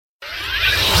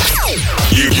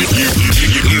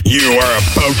You are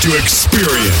about to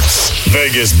experience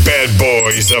Vegas bad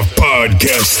boys of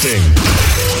podcasting.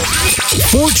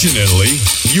 Fortunately,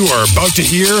 you are about to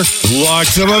hear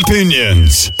lots of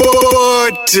opinions,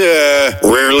 but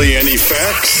rarely any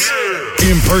facts.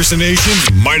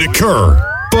 Impersonations might occur,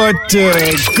 but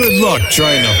good luck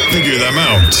trying to figure them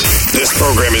out. This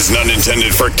program is not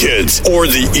intended for kids or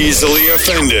the easily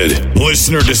offended.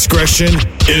 Listener discretion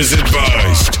is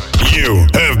advised. You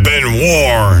have been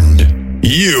warned.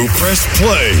 You press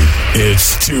play.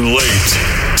 It's too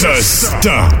late to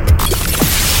stop.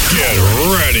 Get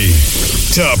ready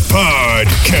to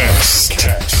podcast.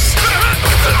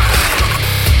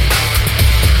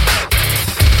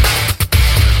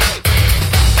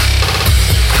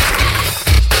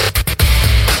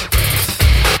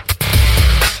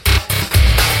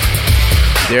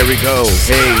 There we go.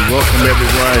 Hey, welcome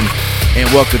everyone, and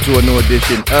welcome to a new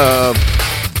edition of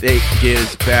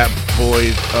Vegas Bad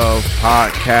Boys of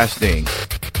Podcasting.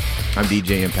 I'm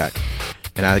DJ Impact,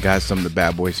 and I got some of the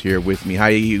bad boys here with me. How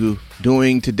are you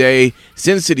doing today?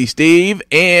 Sin City Steve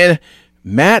and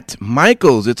Matt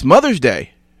Michaels. It's Mother's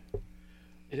Day.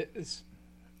 It is.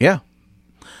 Yeah.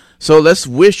 So let's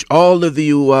wish all of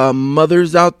you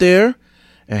mothers out there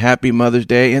a happy Mother's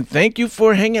Day, and thank you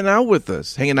for hanging out with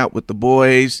us, hanging out with the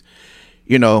boys.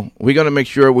 You know, we're going to make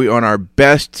sure we're on our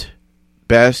best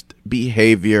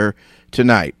behavior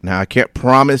tonight. Now, I can't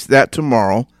promise that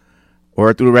tomorrow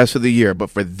or through the rest of the year, but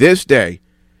for this day,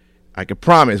 I can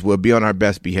promise we'll be on our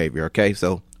best behavior. Okay,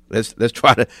 so let's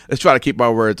try to keep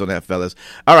our words on that, fellas.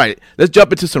 All right, let's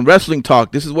jump into some wrestling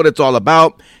talk. This is what it's all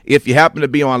about. If you happen to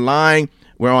be online,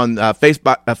 we're on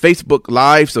Facebook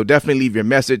Live, so definitely leave your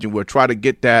message, and we'll try to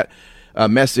get that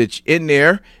message in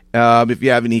there. If you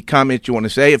have any comments you want to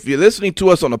say, if you're listening to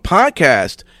us on a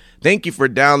podcast, thank you for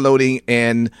downloading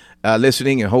and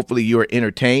listening, and hopefully you are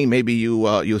entertained. Maybe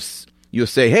you'll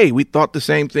say, "Hey, we thought the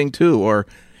same thing too," or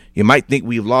you might think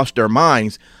we've lost our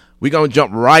minds. We're gonna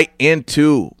jump right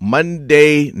into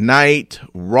Monday Night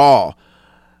Raw.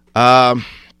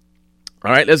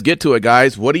 All right, let's get to it,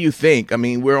 guys. What do you think? I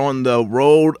mean, we're on the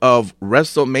road of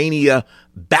WrestleMania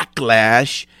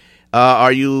Backlash.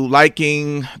 Are you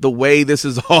liking the way this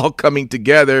is all coming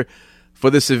together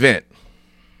for this event?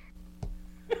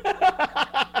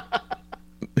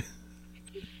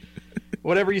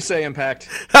 Whatever you say, Impact.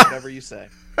 Whatever you say.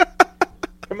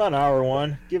 Come on, hour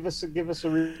one. Give us a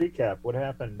recap. What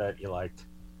happened that you liked?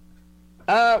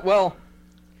 Well,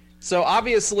 so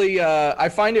obviously, I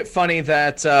find it funny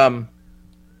that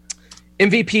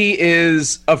MVP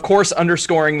is, of course,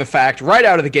 underscoring the fact right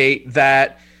out of the gate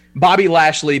that Bobby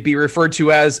Lashley be referred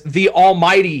to as the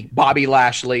almighty Bobby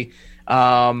Lashley,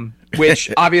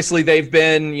 which obviously they've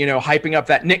been, hyping up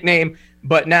that nickname,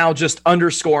 but now just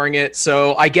underscoring it.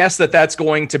 So I guess that's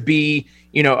going to be,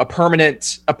 a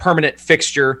permanent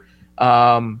fixture.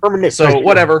 Permanent. So fixture,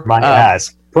 whatever. My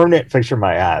ass. Permanent fixture,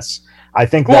 my ass. I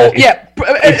think. Well, yeah,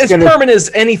 as permanent as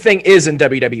anything is in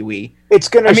WWE. It's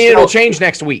gonna. It'll change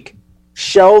next week.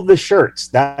 Show the shirts.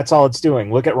 That's all it's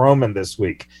doing. Look at Roman this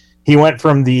week. He went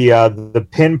from the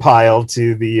pin pile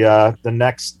to the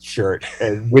next shirt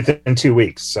within 2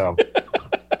 weeks. So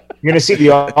you're going to see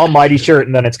the almighty shirt,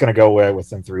 and then it's going to go away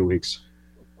within 3 weeks.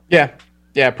 Yeah,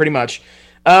 pretty much.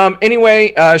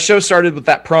 Anyway, show started with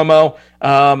that promo.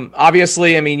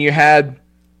 Obviously, I mean, you had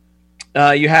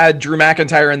Drew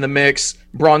McIntyre in the mix,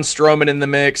 Braun Strowman in the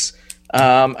mix.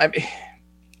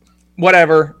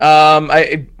 Whatever.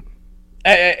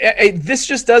 This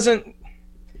just doesn't.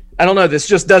 I don't know. This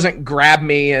just doesn't grab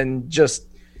me and just,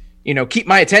 keep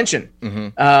my attention.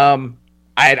 Mm-hmm.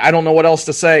 I don't know what else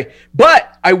to say,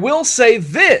 but I will say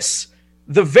this: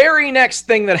 the very next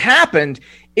thing that happened,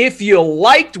 if you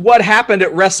liked what happened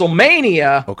at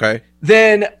WrestleMania, okay,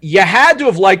 then you had to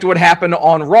have liked what happened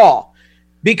on Raw,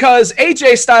 because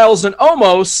AJ Styles and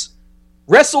Omos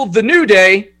wrestled the New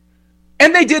Day,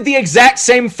 and they did the exact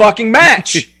same fucking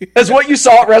match as what you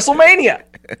saw at WrestleMania.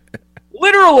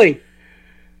 Literally.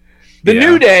 The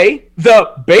New Day,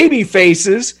 the baby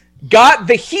faces, got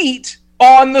the heat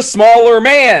on the smaller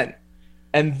man.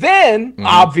 And then,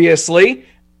 obviously,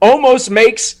 Omos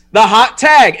makes the hot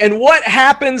tag. And what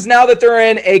happens now that they're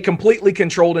in a completely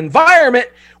controlled environment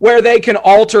where they can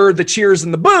alter the cheers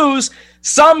and the boos?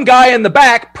 Some guy in the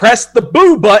back pressed the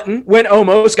boo button when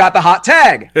Omos got the hot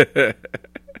tag.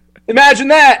 Imagine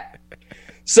that.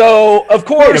 So, of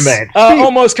course,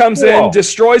 Omos comes in,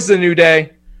 destroys the New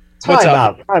Day.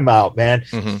 Time out, man.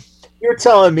 Mm-hmm. You're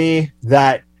telling me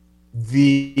that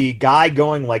the guy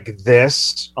going like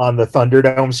this on the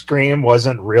Thunderdome screen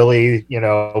wasn't really,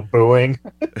 booing?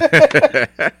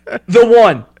 The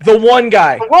one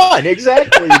guy. The one,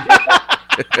 exactly.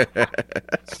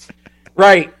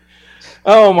 Right.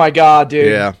 Oh my God, dude.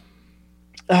 Yeah.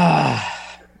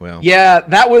 Well. Yeah,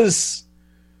 that was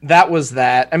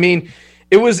that. I mean,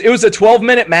 it was a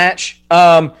 12-minute match.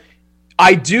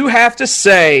 I do have to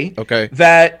say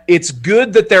that it's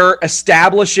good that they're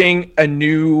establishing a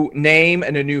new name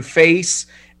and a new face,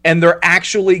 and they're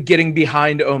actually getting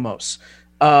behind Omos.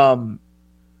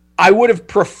 I would have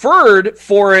preferred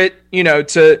for it,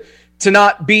 to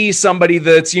not be somebody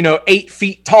that's, 8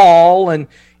 feet tall and,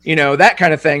 that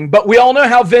kind of thing. But we all know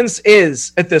how Vince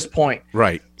is at this point.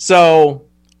 Right. So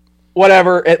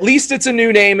whatever, at least it's a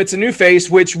new name. It's a new face,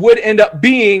 which would end up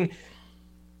being,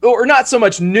 or not so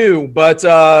much new, but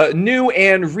new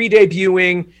and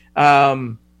re-debuting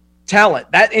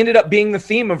talent. That ended up being the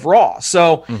theme of Raw.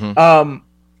 So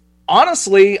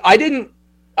honestly, I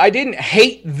didn't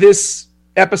hate this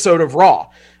episode of Raw.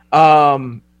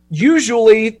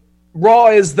 Usually Raw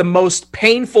is the most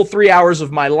painful 3 hours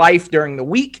of my life during the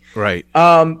week. Right.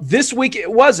 This week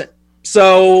it wasn't.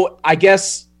 So I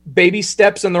guess baby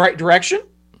steps in the right direction.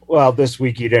 Well, this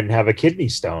week you didn't have a kidney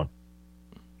stone.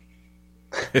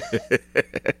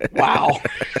 Wow.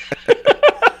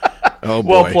 Oh boy.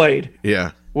 Well played.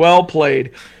 Yeah. Well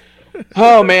played.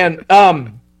 Oh man.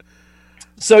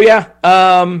 So yeah.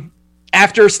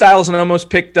 After Styles and Omos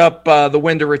picked up the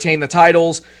win to retain the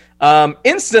titles,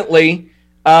 instantly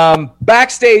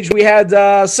backstage we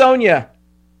had Sonya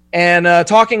and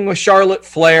talking with Charlotte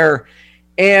Flair,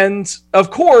 and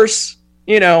of course,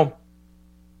 when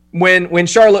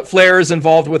Charlotte Flair is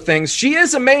involved with things, she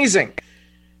is amazing.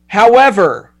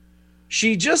 However,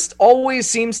 she just always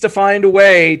seems to find a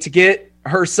way to get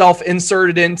herself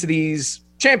inserted into these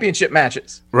championship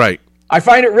matches. Right. I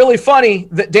find it really funny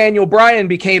that Daniel Bryan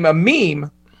became a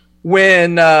meme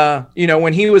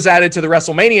when he was added to the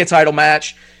WrestleMania title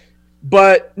match,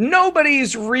 but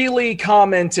nobody's really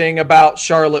commenting about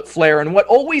Charlotte Flair and what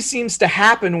always seems to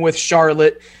happen with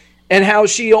Charlotte and how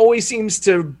she always seems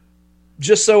to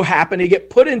just so happen to get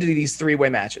put into these three-way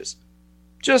matches.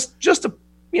 Just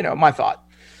my thought.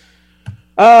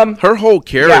 Her whole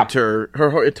character, her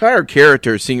whole entire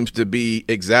character seems to be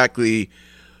exactly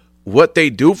what they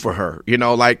do for her.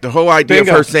 Like the whole idea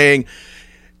Bingo. of her saying,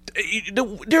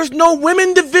 there's no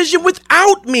women division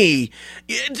without me.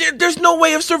 There's no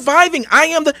way of surviving. I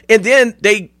am and then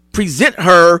they present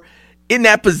her in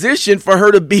that position for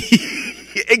her to be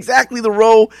exactly the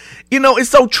role. It's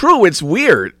so true. It's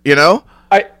weird,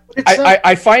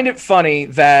 I find it funny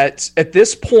that at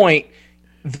this point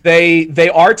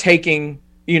they are taking,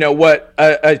 what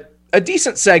a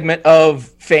decent segment of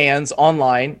fans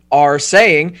online are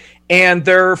saying, and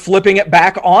they're flipping it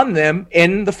back on them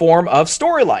in the form of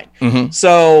storyline. Mm-hmm.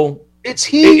 So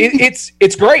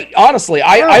it's great. Honestly,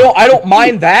 I don't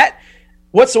mind that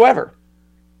whatsoever.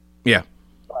 Yeah.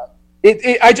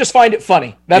 I just find it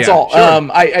funny. That's all.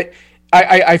 Sure.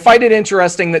 I find it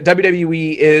interesting that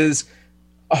WWE is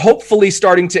hopefully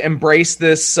starting to embrace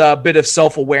this bit of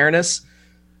self-awareness.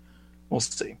 We'll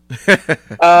see.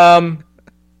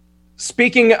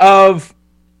 Speaking of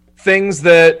things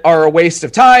that are a waste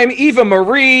of time, Eva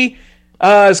Marie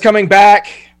is coming back.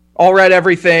 All read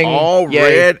everything.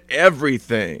 Read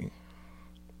everything.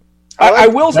 I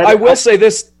will say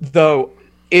this though.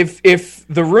 If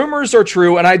the rumors are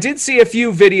true, and I did see a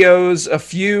few videos a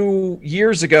few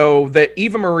years ago that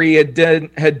Eva Marie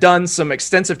had done some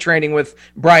extensive training with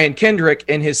Brian Kendrick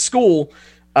in his school,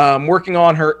 working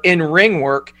on her in-ring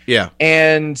work. Yeah.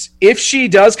 And if she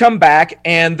does come back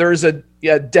and there's a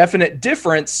definite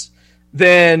difference,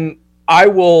 then I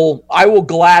will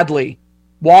gladly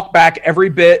walk back every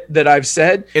bit that I've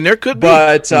said. And there could be.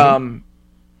 But,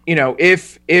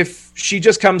 if she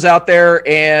just comes out there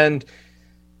and,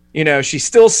 she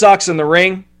still sucks in the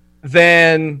ring,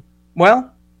 then,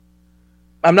 well,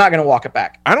 I'm not going to walk it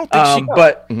back. I don't think she...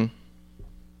 But... Mm-hmm.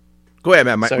 Go ahead,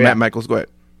 Matt. Matt Michaels, go ahead.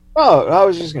 Oh, I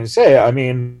was just going to say, I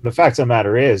mean, the fact of the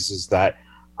matter is that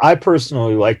I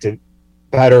personally liked it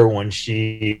better when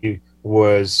she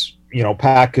was,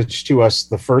 packaged to us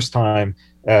the first time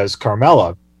as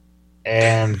Carmella.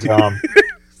 And I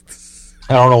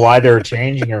don't know why they're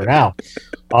changing her now.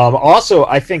 Also,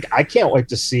 I can't wait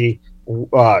to see,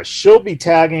 she'll be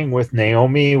tagging with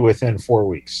Naomi within 4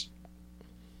 weeks.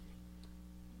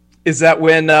 Is that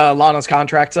when Lana's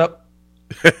contract's up?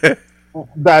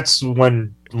 That's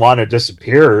when Lana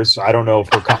disappears. I don't know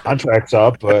if her contract's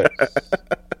up, but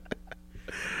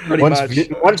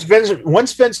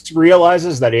once Vince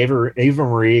realizes that Eva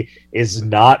Marie is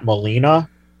not Melina,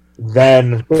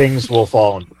 then things will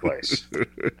fall into place.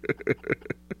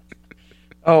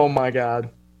 Oh my God,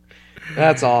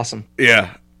 that's awesome.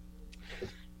 Yeah.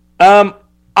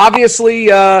 Obviously,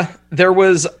 there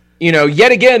was,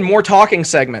 yet again, more talking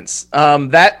segments.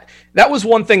 That was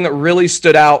one thing that really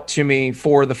stood out to me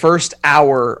for the first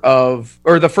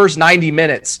the first 90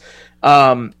 minutes.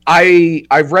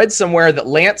 I've read somewhere that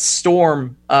Lance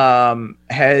Storm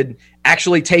had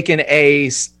actually taken a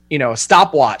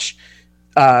stopwatch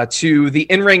to the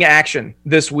in-ring action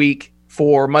this week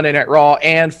for Monday Night Raw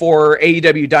and for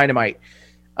AEW Dynamite.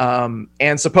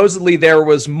 And supposedly there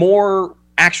was more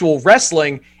actual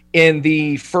wrestling in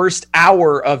the first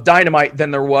hour of Dynamite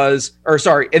in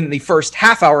the first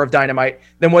half hour of Dynamite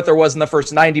than what there was in the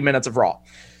first 90 minutes of Raw.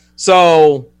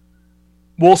 So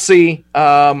we'll see.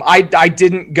 I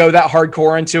didn't go that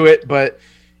hardcore into it, but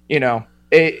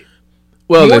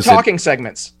talking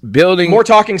segments, more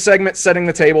talking segments, setting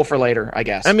the table for later, I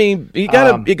guess. I mean, you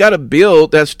gotta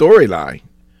build that storyline,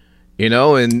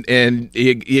 and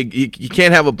you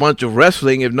can't have a bunch of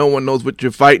wrestling if no one knows what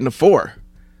you're fighting for.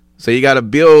 So you got to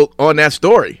build on that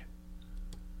story.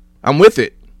 I'm with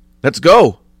it. Let's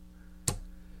go.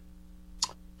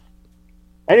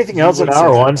 Anything else in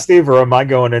hour one, Steve, or am I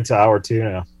going into hour two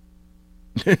now?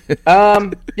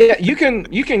 Yeah, you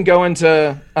can go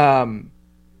into.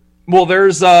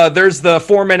 There's the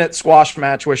 4-minute squash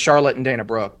match with Charlotte and Dana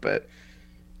Brooke, but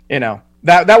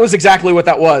that was exactly what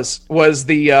that was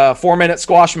the 4-minute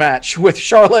squash match with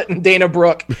Charlotte and Dana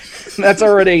Brooke. That's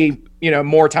already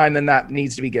more time than that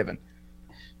needs to be given.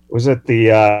 Was it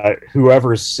the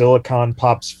whoever silicon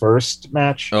pops first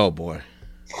match? Oh boy.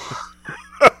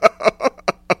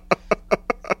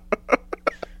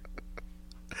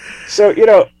 So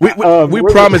we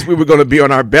promised we were going to be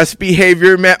on our best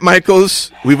behavior, Matt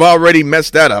Michaels. We've already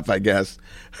messed that up, I guess.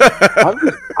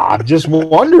 I'm just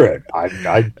wondering.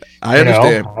 I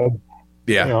understand.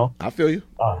 I feel you.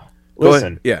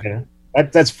 Listen,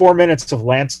 that's 4 minutes of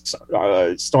Lance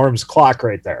Storm's clock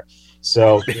right there.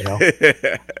 So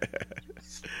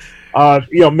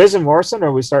Miz and Morrison,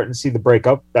 are we starting to see the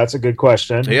breakup? That's a good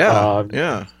question.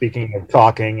 Yeah. Speaking of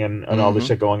talking and all the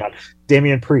shit going on,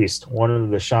 Damian Priest, one of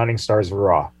the shining stars of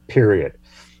Raw. Period.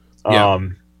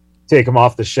 Take him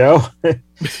off the show,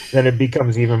 then it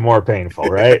becomes even more painful,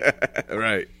 right?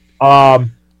 Right. God,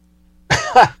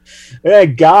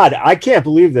 I can't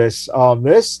believe this.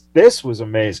 This was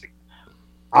amazing.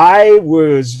 I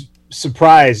was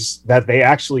surprised that they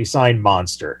actually signed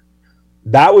Monster.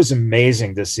 That was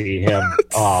amazing to see him.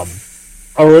 Or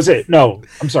was it? No,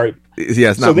 I'm sorry.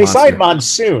 Yeah, it's not. So they Monster. signed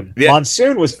Monsoon. Yeah.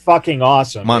 Monsoon was fucking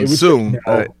awesome. Monsoon.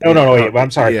 No, wait,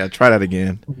 I'm sorry. Yeah, try that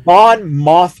again. Mon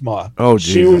Mothma. Oh,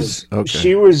 Jesus.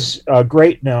 She was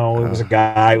great. No, it was a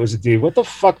guy. It was a dude. What the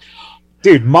fuck?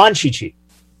 Dude, Monchichi.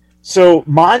 So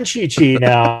Monchichi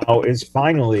now is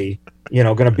finally,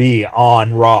 going to be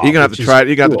on Raw. You're going to have to try it.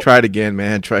 You got to try it again,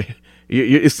 man. Try.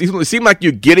 It seems like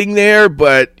you're getting there,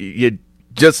 but you're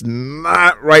just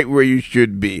not right where you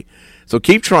should be. So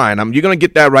keep trying. You're going to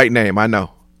get that right name. I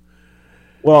know.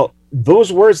 Well,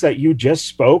 those words that you just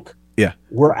spoke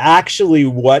were actually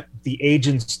what the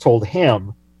agents told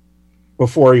him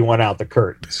before he went out the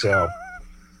curtain. So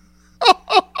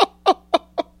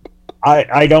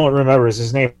I don't remember. Is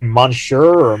his name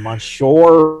Monsieur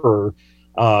or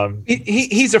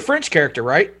he's a French character,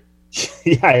 right?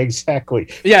 Yeah, exactly.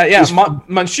 Yeah,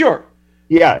 Monsieur.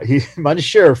 Yeah, he's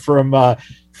Monsieur from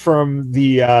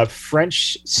the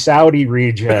French Saudi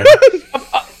region.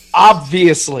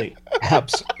 Obviously.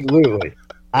 Absolutely.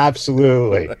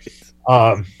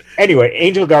 Anyway,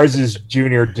 Angel Garza's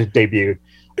junior debut.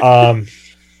 They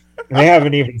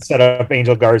haven't even set up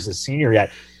Angel Garza's senior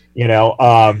yet,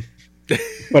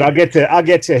 but I'll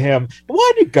get to him.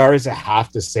 Why did Garza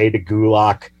have to say to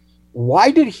Gulak?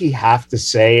 Why did he have to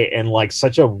say in like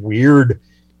such a weird,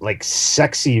 like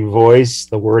sexy voice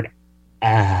the word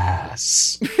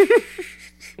ass?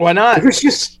 Why not? It was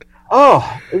just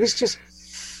I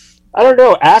don't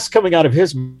know. Ass coming out of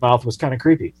his mouth was kind of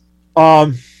creepy.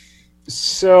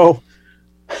 So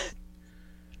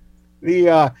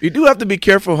you do have to be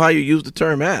careful how you use the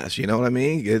term ass. You know what I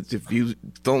mean? If you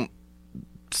don't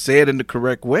say it in the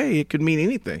correct way, it could mean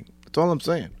anything. That's all I'm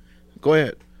saying. Go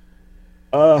ahead.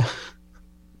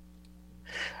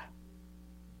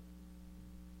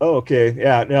 Okay.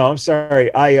 Yeah. No, I'm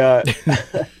sorry. I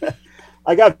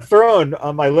got thrown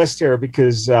on my list here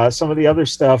because some of the other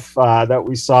stuff that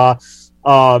we saw.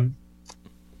 How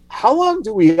long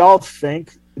do we all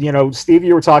think? Steve,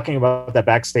 you were talking about that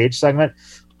backstage segment.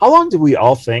 How long do we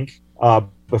all think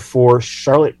before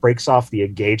Charlotte breaks off the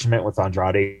engagement with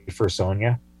Andrade for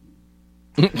Sonya?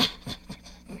 I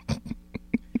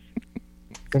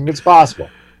think it's possible.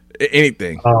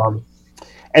 Anything.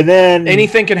 And then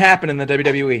anything can happen in the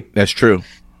WWE. That's true.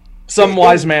 Some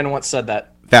wise man once said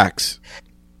that. Facts.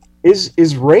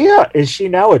 Is Rhea, is she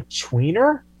now a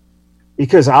tweener?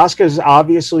 Because Asuka's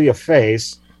obviously a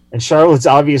face and Charlotte's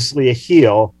obviously a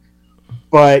heel,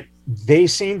 but they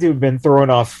seem to have been thrown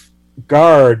off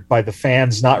guard by the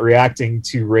fans not reacting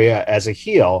to Rhea as a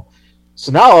heel.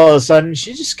 So now all of a sudden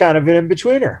she's just kind of an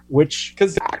in-betweener, which...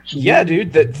 Because, yeah,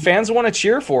 dude, the fans want to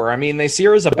cheer for her. I mean, they see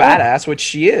her as a badass, which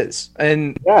she is.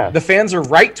 And the fans are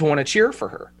right to want to cheer for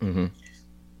her. Mm-hmm.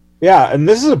 Yeah, and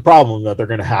this is a problem that they're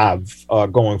going to have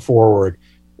going forward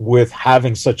with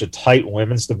having such a tight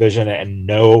women's division and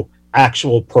no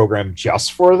actual program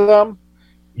just for them.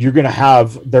 They're going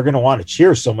to want to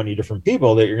cheer so many different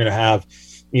people that you're going to have,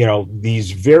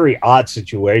 these very odd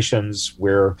situations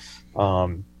where,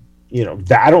 I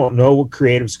don't know what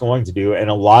creative's going to do, and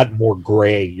a lot more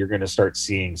gray you're going to start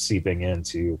seeing seeping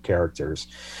into characters.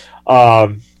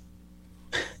 And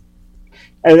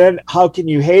then how can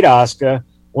you hate Asuka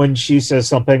when she says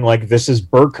something like, "This is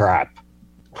bird crap"?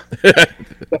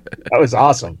 That was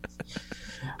awesome.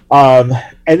 And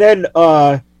then,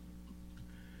 okay,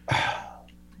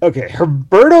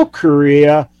 Humberto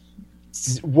Carrillo.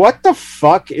 What the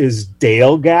fuck is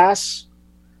Dale gas?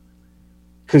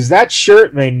 Because that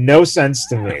shirt made no sense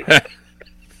to me.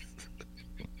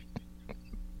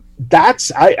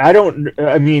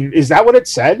 I mean, is that what it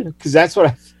said? Because that's what I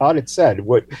thought it said.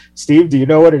 What, Steve, do you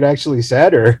know what it actually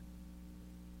said? Or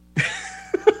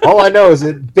all I know is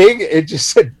it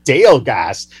just said Dale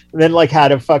gas, and then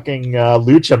had a fucking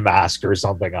lucha mask or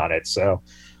something on it. So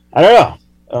I don't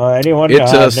know. Anyone?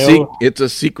 It's a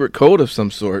secret code of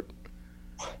some sort.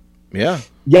 Yeah.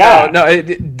 Yeah. No,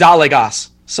 Dalegas.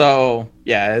 So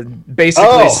yeah,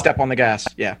 basically step on the gas.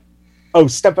 Yeah. Oh,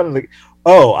 step on the.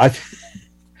 Oh,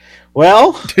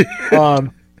 well,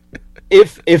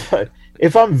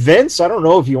 if I'm Vince, I don't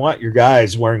know if you want your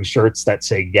guys wearing shirts that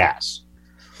say gas.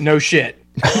 No shit.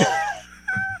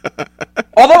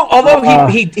 although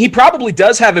he probably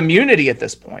does have immunity at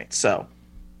this point. So.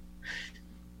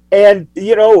 And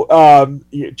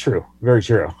true, very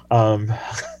true.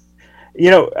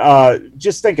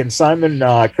 Just thinking, Simon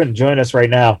couldn't join us right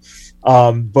now,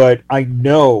 but I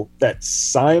know that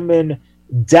Simon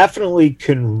definitely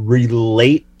can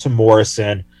relate to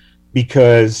Morrison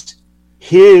because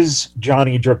his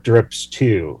Johnny Drip drips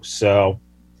too. So,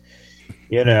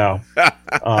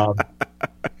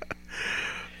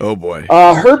 oh boy.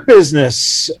 Hurt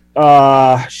Business,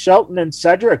 Shelton and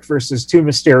Cedric versus two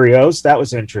Mysterios. That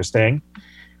was interesting.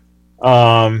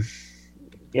 I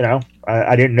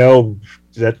didn't know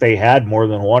that they had more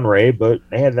than one Ray, but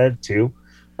they had that two.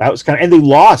 That was and they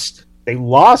lost. They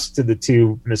lost to the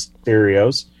two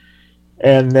Mysterios.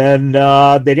 And then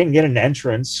they didn't get an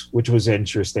entrance, which was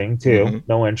interesting too. Mm-hmm.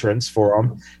 No entrance for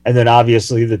them. And then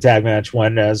obviously the tag match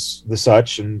went as the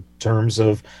such in terms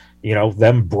of,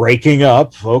 them breaking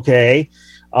up. Okay.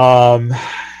 The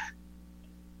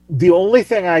only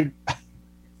thing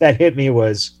that hit me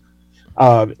was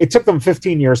it took them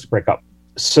 15 years to break up.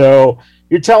 So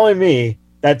you're telling me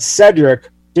that Cedric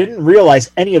didn't realize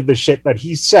any of the shit that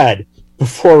he said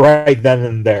before right then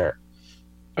and there?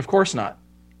 Of course not.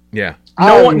 Yeah.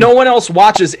 No one else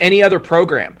watches any other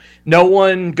program. No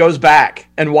one goes back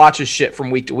and watches shit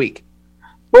from week to week.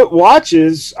 But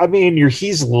watches, I mean,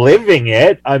 he's living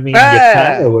it. I mean, you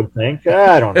kind of would think.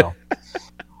 I don't know.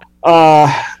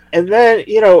 And then,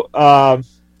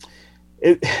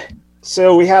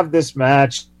 so we have this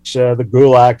match, the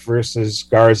Gulak versus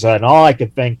Garza, and all I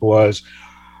could think was,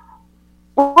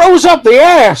 rose up the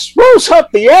ass!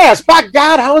 By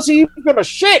God, how is he even going to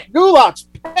shit? Gulak's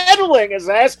peddling his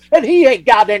ass, and he ain't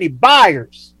got any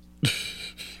buyers.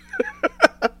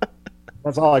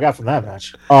 That's all I got from that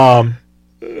match.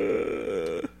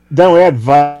 Then we had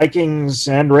Vikings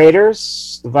and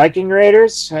Raiders. The Viking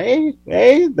Raiders. Hey,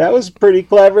 that was pretty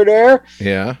clever there.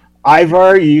 Yeah.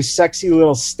 Ivar, you sexy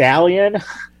little stallion.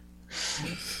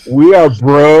 We are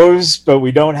bros, but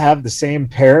we don't have the same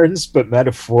parents, but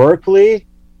metaphorically.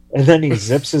 And then he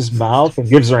zips his mouth and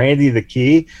gives Randy the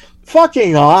key.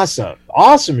 Fucking awesome.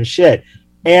 Awesome shit.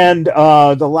 And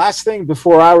the last thing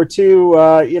before hour two,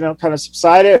 kind of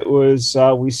subsided was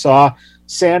we saw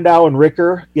Sandow and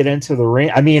Ricker get into the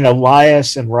ring. I mean,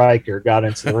 Elias and Riker got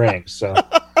into the ring. So,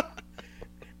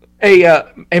 hey,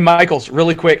 Michaels,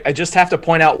 really quick. I just have to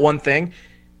point out one thing.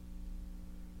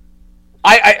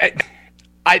 I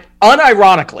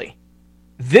unironically,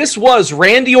 this was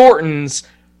Randy Orton's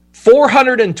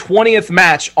 420th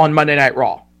match on Monday Night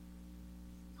Raw.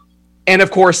 And,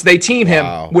 of course, they team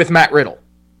him with Matt Riddle.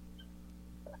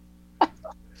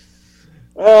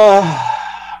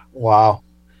 Wow.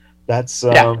 That's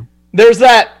there's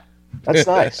that. That's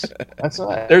nice. That's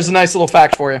nice. There's a nice little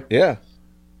fact for you. Yeah.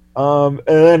 And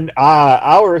then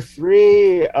hour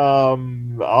 3,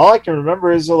 all I can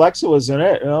remember is Alexa was in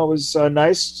it. It was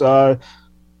nice.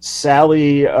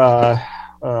 Sally,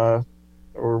 or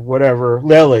whatever,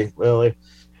 Lily.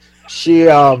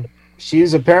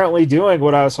 She's apparently doing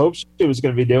what I was hoping she was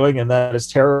going to be doing, and that is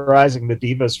terrorizing the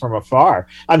Divas from afar.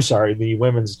 I'm sorry, the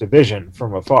women's division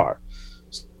from afar.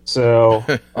 So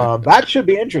that should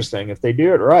be interesting. If they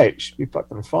do it right, it should be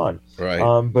fucking fun. Right.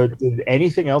 But did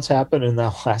anything else happen in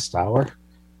that last hour?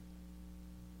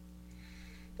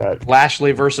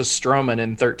 Lashley versus Strowman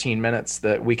in 13 minutes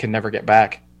that we can never get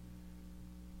back.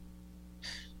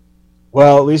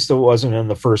 Well, at least it wasn't in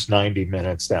the first 90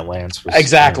 minutes that Lance was.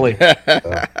 Exactly.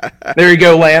 There you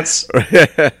go, Lance.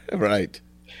 Right.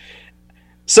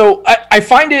 So I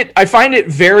find it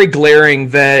very glaring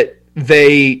that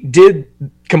they did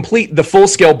complete the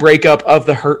full-scale breakup of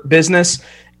the Hurt Business,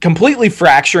 completely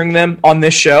fracturing them on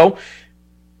this show,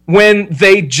 when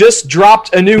they just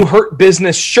dropped a new Hurt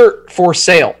Business shirt for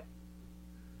sale.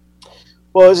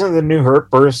 Well, isn't the new Hurt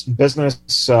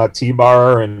Business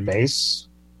T-Bar and Mace?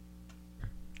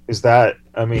 Is that,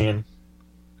 I mean...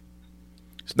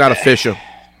 It's not official.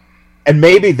 And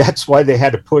maybe that's why they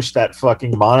had to push that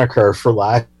fucking moniker for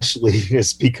Lashley,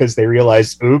 is because they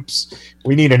realized, oops,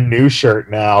 we need a new shirt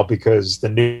now because the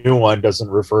new one doesn't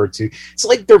refer to... It's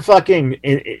like they're fucking...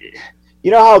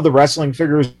 You know how the wrestling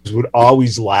figures would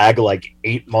always lag like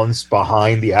 8 months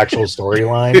behind the actual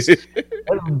storylines?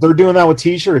 They're doing that with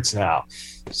T-shirts now.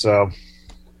 So...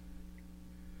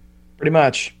 Pretty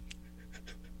much.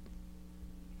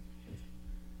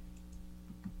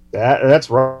 That's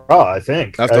Raw, I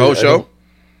think. That's the whole show?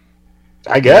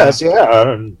 I guess,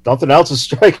 yeah. Nothing else is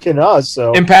striking us.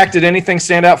 So Impact, did anything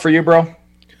stand out for you, bro?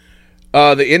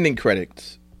 The ending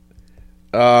credits.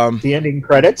 The ending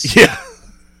credits? Yeah.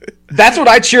 That's what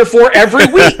I cheer for every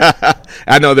week.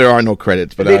 I know there are no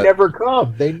credits, but they never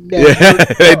come. They never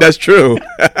come. That's true.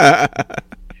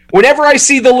 Whenever I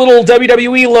see the little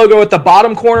WWE logo at the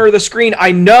bottom corner of the screen,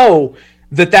 I know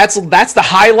that's the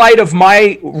highlight of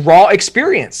my Raw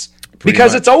experience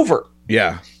because it's over.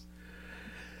 Yeah.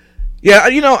 Yeah,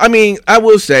 I mean, I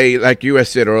will say, like you had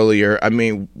said earlier, I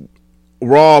mean,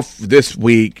 Raw this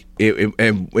week,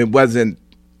 it wasn't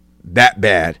that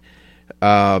bad.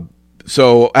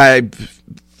 So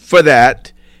for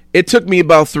that, it took me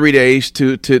about 3 days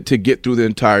to get through the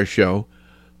entire show.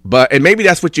 And maybe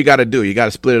that's what you got to do. You got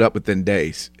to split it up within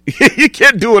days. You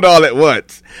can't do it all at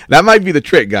once. That might be the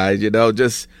trick, guys,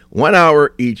 just 1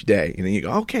 hour each day. And then you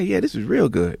go, okay, yeah, this is real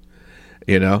good,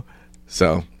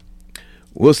 So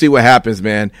we'll see what happens,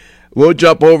 man. We'll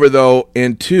jump over, though,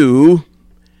 into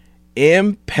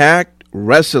Impact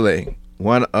Wrestling,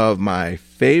 one of my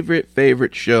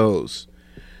favorite shows.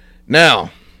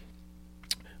 Now,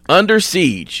 Under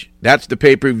Siege, that's the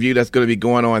pay-per-view that's going to be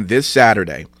going on this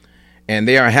Saturday. And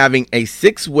they are having a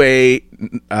 6-way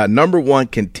number 1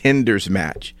 contenders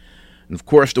match. And, of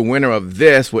course, the winner of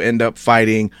this will end up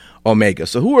fighting Omega.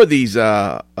 So who are these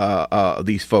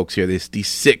folks here, these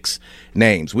 6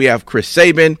 names? We have Chris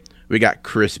Sabin. We got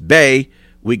Chris Bay.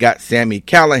 We got Sami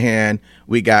Callihan.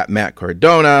 We got Matt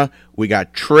Cardona. We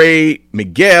got Trey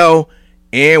Miguel.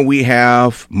 And we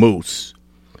have Moose.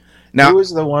 Now, who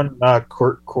is the one,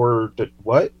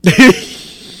 what?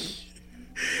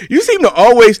 You seem to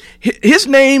always his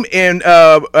name and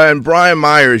Brian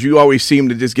Myers. You always seem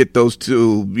to just get those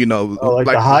two. Like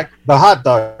the hot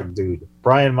dog dude,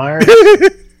 Brian Myers.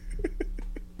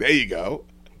 There you go.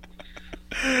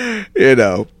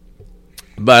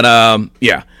 But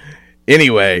yeah.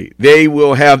 Anyway, they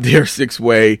will have their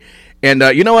 6-way, and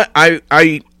you know what? I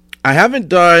haven't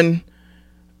done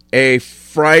a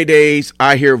Fridays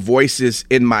I Hear Voices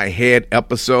in My Head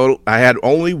episode. I had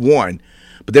only one.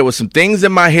 But there was some things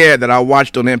in my head that I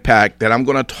watched on Impact that I'm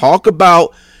going to talk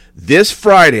about this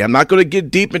Friday. I'm not going to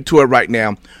get deep into it right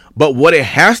now. But what it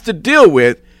has to deal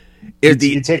with is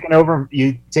you taking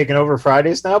over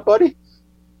Fridays now, buddy?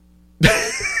 Or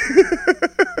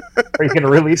are you going to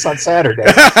release on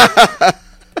Saturday?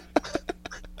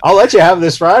 I'll let you have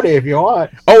this Friday if you want.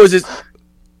 Oh, is it?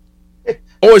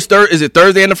 Oh, is it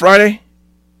Thursday and a Friday?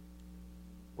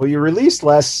 Well, you released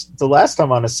the last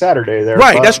time on a Saturday there.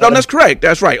 Right, that's correct.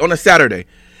 That's right, on a Saturday.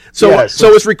 So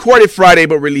it's recorded Friday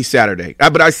but released Saturday.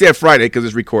 But I said Friday because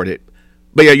it's recorded.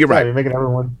 But yeah, you're right. You're making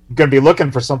everyone going to be looking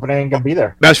for something that ain't going to be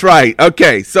there. That's right.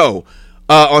 Okay, so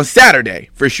on Saturday,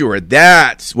 for sure,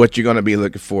 that's what you're going to be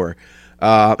looking for.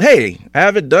 Hey, I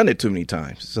haven't done it too many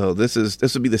times. So this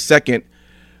will be the second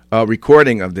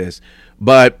recording of this.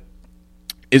 But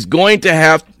it's going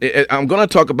to I'm going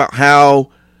to talk about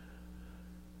how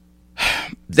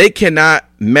they cannot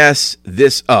mess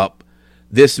this up,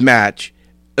 this match,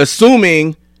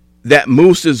 assuming that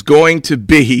Moose is going to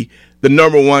be the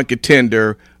number one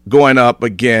contender going up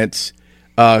against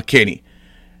Kenny.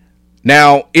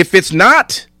 Now, if it's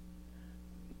not,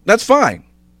 that's fine.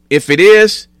 If it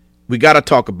is, we got to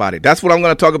talk about it. That's what I'm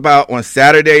going to talk about on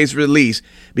Saturday's release,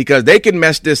 because they can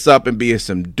mess this up and be in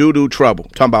some doo-doo trouble.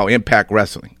 I'm talking about Impact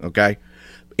Wrestling, okay?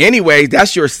 Anyways,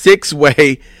 that's your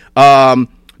 6-way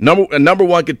number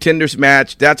one contenders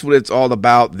match. That's what it's all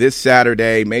about this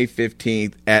Saturday, May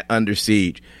 15th at Under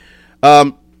Siege.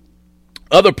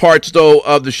 Other parts, though,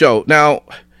 of the show. Now,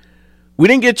 we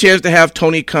didn't get a chance to have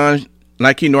Tony Khan,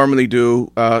 like he normally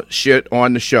do, shit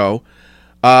on the show.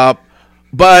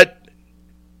 But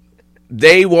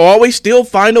they will always still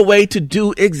find a way to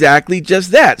do exactly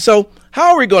just that. So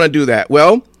how are we going to do that?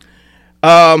 Well,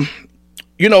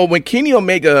 when Kenny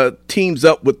Omega teams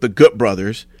up with the Good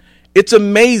Brothers, it's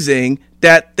amazing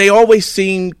that they always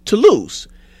seem to lose.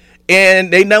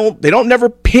 And they don't never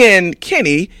pin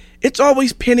Kenny. It's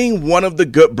always pinning one of the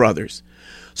Good Brothers.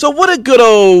 So what did good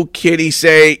old Kenny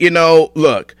say?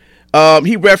 Look,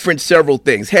 he referenced several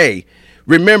things. Hey,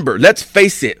 remember, let's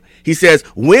face it. He says,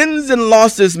 wins and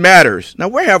losses matters. Now,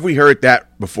 where have we heard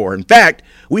that before? In fact,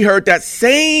 we heard that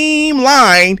same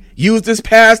line used this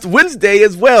past Wednesday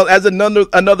as well as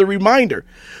another reminder.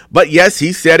 But yes,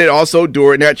 he said it also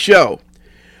during that show.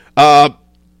 But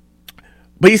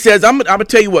he says, I'm going to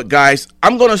tell you what, guys,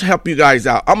 I'm going to help you guys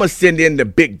out. I'm going to send in the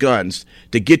big guns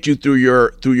to get you through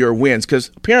your wins, because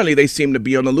apparently they seem to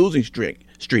be on a losing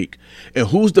streak. And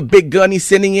who's the big gun he's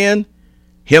sending in?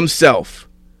 Himself.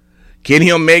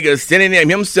 Kenny Omega is sending in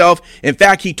himself. In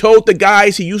fact, he told the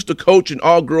guys he used to coach an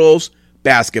all-girls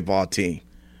basketball team,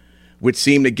 which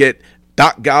seemed to get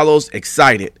Doc Gallows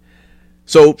excited.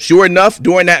 So, sure enough,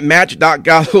 during that match Doc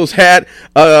Gallows had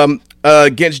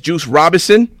against Juice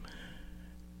Robinson,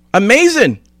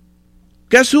 amazing.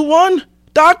 Guess who won?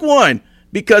 Doc won,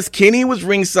 because Kenny was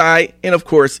ringside and, of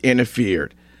course,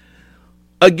 interfered.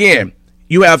 Again,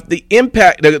 you have the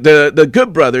Impact, the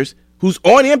Good Brothers, who's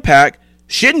on Impact,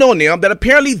 shitting on them that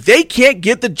apparently they can't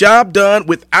get the job done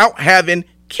without having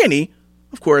Kenny,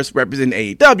 of course,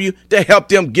 representing AEW, to help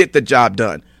them get the job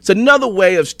done. It's another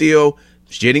way of still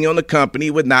shitting on the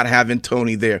company with not having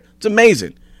Tony there. It's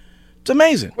amazing. It's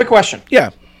amazing. Quick question.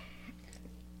 Yeah.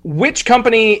 Which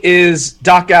company is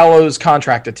Doc Gallows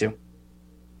contracted to?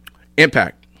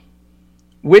 Impact.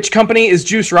 Which company is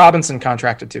Juice Robinson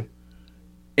contracted to?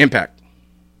 Impact.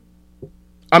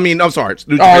 I'm sorry. It's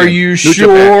New Japan. Are you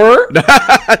sure?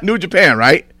 New Japan,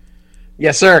 right?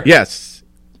 Yes, sir. Yes.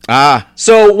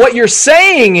 So what you're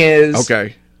saying is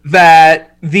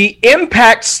that the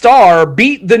Impact star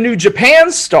beat the New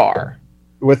Japan star.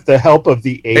 With the help of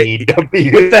the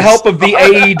AEW. With the help of the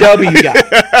AEW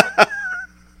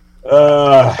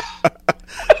guy.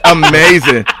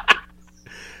 Amazing.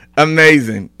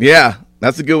 Amazing. Yeah,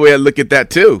 that's a good way to look at that,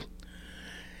 too.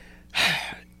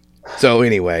 So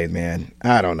anyway, man,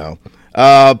 I don't know.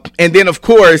 And then, of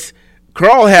course,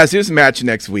 Carl has his match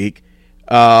next week.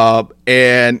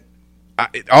 And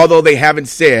although they haven't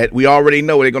said, we already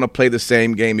know they're going to play the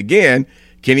same game again.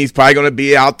 Kenny's probably going to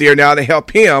be out there now to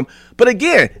help him. But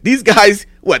again, these guys,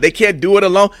 they can't do it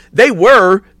alone. They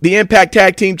were the Impact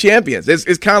Tag Team Champions.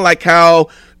 It's kind of like how,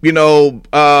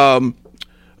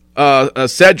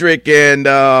 Cedric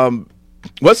and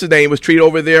what's his name was treated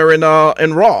over there in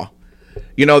Raw.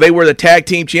 They were the tag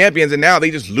team champions, and now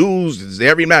they just lose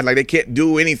every match. Like, they can't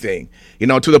do anything,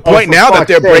 to the point now that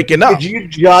they're breaking up. Did you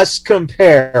just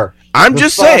compare I'm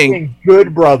just saying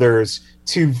Good Brothers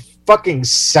to fucking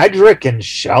Cedric and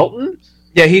Shelton?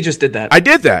 Yeah, he just did that. I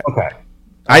did that. Okay.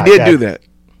 I did do that.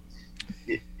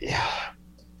 Yeah.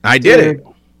 I did it.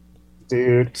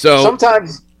 Dude. So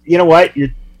sometimes, you know what?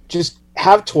 You just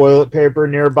have toilet paper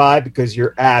nearby, because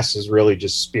your ass is really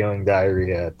just spewing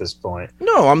diarrhea at this point.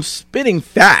 No, I'm spitting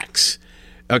facts.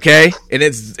 Okay? And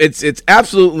it's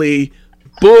absolutely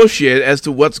bullshit as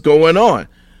to what's going on.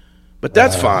 But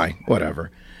that's fine.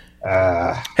 Whatever.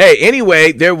 Hey,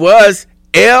 anyway, there was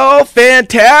El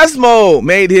Phantasmo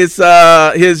made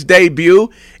his debut,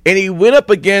 and he went up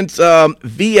against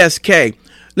VSK.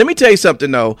 Let me tell you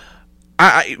something, though.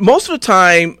 I most of the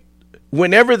time,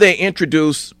 whenever they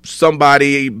introduce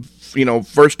somebody,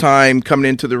 first time coming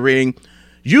into the ring,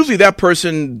 usually that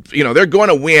person, they're going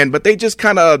to win, but they just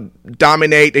kind of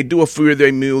dominate. They do a few of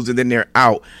their moves, and then they're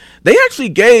out. They actually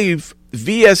gave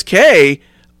VSK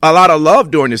a lot of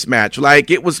love during this match. Like,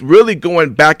 it was really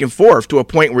going back and forth to a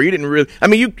point where you didn't really,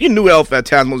 you knew El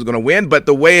Phantasmo was going to win, but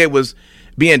the way it was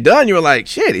being done, you were like,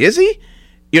 shit, is he?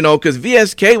 Because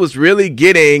VSK was really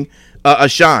getting a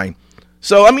shine.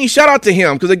 So, shout out to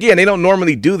him, because, again, they don't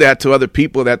normally do that to other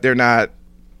people that they're not,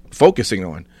 focusing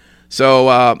on.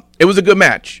 So it was a good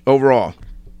match overall.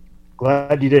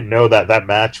 Glad you didn't know that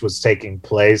match was taking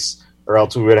place, or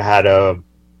else we would have had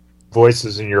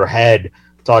voices in your head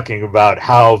talking about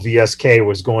how VSK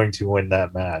was going to win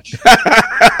that match.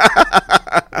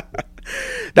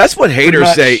 That's what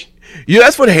haters say. Yeah,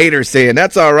 that's what haters say, and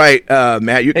that's all right,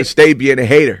 Matt. You can stay being a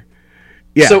hater.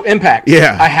 Yeah. So Impact.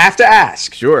 Yeah. I have to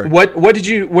ask. Sure. What did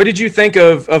you think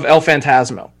of El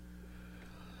Phantasmo?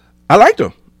 I liked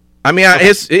him. I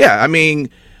mean,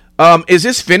 is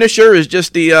his finisher is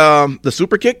just the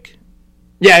super kick?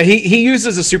 Yeah, he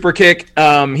uses a super kick.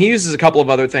 He uses a couple of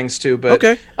other things too, but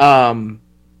okay.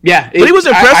 Yeah, but he was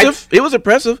impressive. It was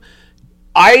impressive.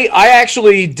 I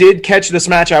actually did catch this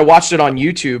match. I watched it on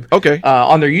YouTube. Okay.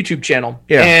 On their YouTube channel.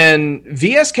 Yeah. And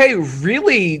VSK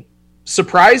really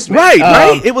surprised me.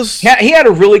 Right. It was. He had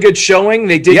a really good showing.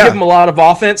 They did give him a lot of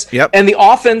offense. Yep. And the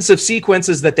offensive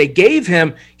sequences that they gave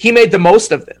him, he made the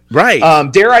most of them.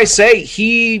 Right. Dare I say,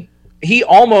 he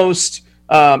almost.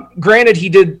 Granted, he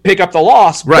did pick up the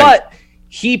loss, but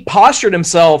he postured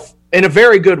himself in a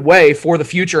very good way for the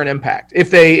future and Impact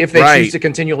if they choose to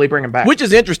continually bring him back. Which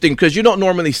is interesting because you don't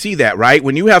normally see that, right?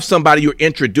 When you have somebody you're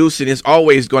introducing, it's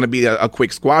always going to be a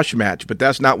quick squash match, but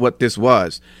that's not what this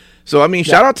was. So, I mean,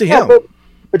 shout out to him.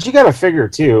 But you got to figure,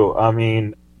 too, I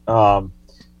mean,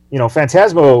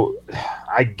 Phantasmo,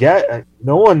 I get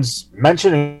no one's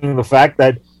mentioning the fact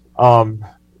that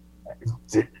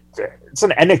it's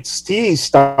an NXT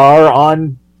star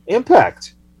on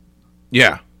Impact.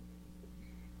 Yeah.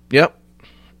 Yep.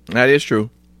 That is true.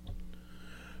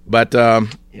 But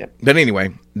but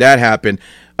anyway, that happened.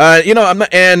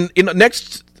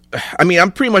 Next, I mean,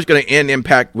 I'm pretty much going to end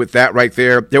Impact with that right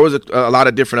there. There was a lot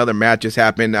of different other matches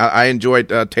happen. I enjoyed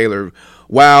Taylor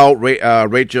Wow,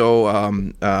 Rachel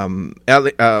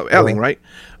Elling, right?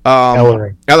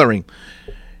 Ellering.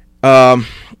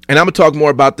 And I'm going to talk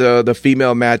more about the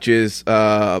female matches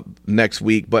next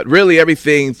week. But really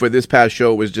everything for this past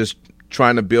show was just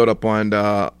trying to build up on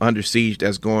Under Siege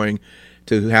that's going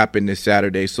to happen this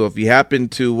Saturday. So if you happen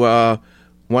to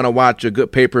want to watch a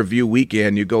good pay-per-view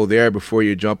weekend, you go there before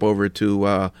you jump over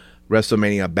to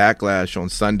WrestleMania Backlash on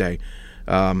Sunday.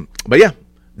 But yeah,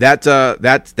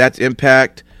 that's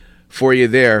Impact for you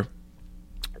there.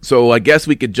 So I guess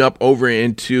we could jump over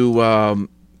into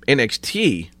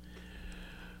NXT.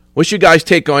 What's your guys'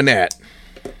 take on that?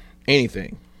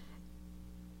 Anything?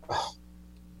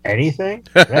 Anything?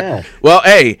 Yeah. Well,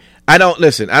 hey, I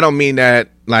don't mean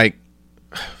that like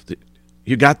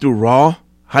you got through Raw.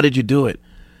 How did you do it?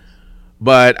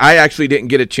 But I actually didn't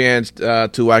get a chance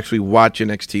to actually watch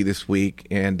NXT this week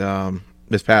and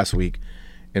this past week,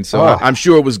 and so I'm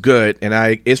sure it was good.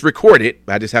 And it's recorded.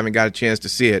 I just haven't got a chance to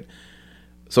see it.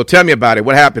 So tell me about it.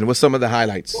 What happened? What's some of the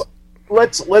highlights?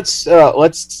 Let's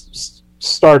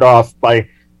start off by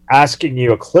asking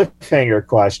you a cliffhanger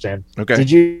question. Okay. Did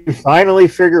you finally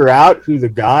figure out who the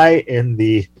guy in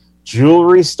the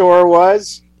jewelry store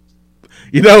was?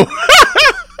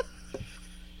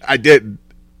 I didn't.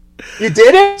 You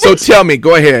didn't? So tell me.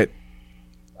 Go ahead.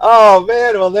 Oh,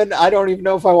 man. Well, then I don't even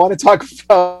know if I want to talk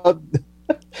about...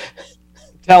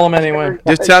 Tell him anyway.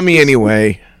 Just tell me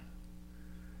anyway.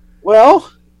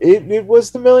 Well, it was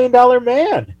the $1 Million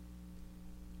Man.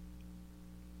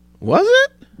 Was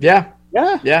it? Yeah.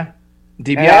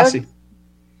 DiBiase.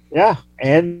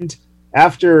 And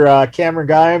after Cameron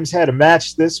Grimes had a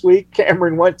match this week,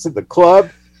 Cameron went to the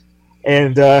club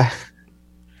and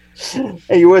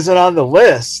he wasn't on the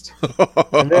list.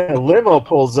 And then a limo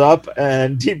pulls up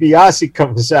and DiBiase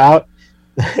comes out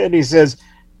and he says,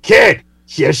 "Kid,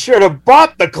 you should have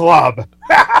bought the club."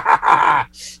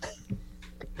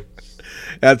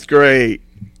 That's great.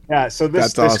 Yeah, so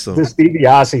this awesome. This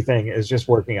DiBiase thing is just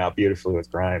working out beautifully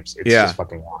with Grimes. It's just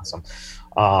fucking awesome.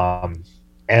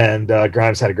 And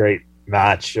Grimes had a great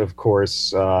match, of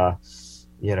course.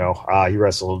 He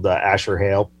wrestled Asher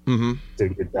Hale. Mm-hmm.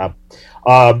 Did a good job.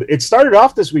 It started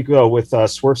off this week, though, with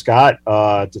Swerve Scott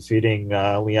defeating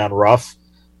Leon Ruff.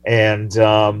 And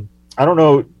I don't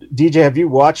know, DJ, have you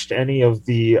watched any of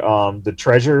the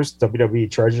Treasures,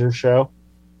 WWE Treasure show?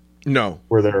 No.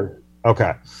 Where they're...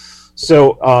 Okay.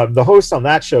 So the host on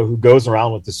that show who goes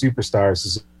around with the superstars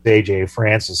is AJ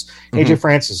Francis. Mm-hmm. AJ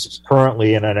Francis is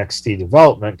currently an NXT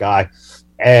development guy.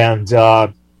 And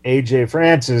AJ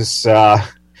Francis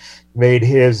made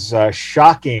his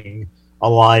shocking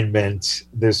alignment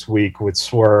this week with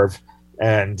Swerve.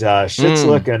 And shit's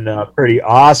looking pretty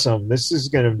awesome. This is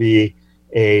going to be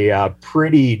a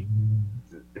pretty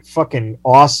fucking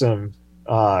awesome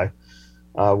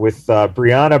with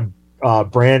Brianna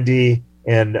Brandy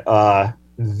and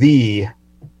the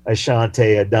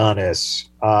Ashante Adonis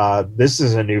This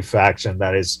is a new faction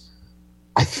that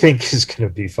I think is going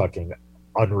to be fucking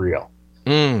unreal.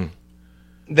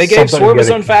 They gave Swerve his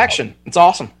own faction. It's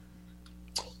awesome.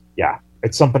 Yeah,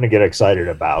 it's something to get excited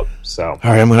about. So, all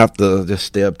right, I'm gonna have to just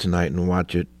stay up tonight and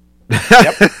watch it.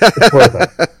 Yep, it's worth it.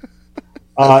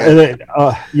 And then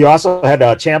you also had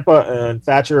Ciampa and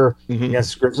Thatcher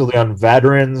against Grizzly on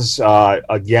Veterans.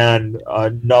 Again,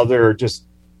 another just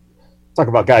talk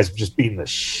about guys just beating the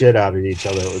shit out of each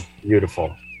other. It was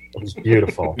beautiful. It was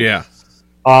beautiful. Yeah.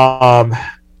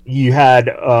 You had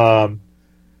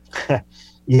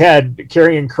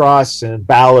Karrion Kross and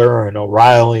Balor and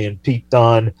O'Reilly and Pete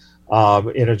Dunne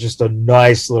in just a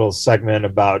nice little segment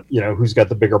about who's got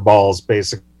the bigger balls,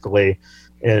 basically,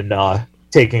 in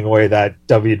taking away that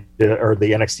the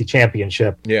NXT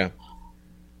Championship. Yeah.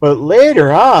 But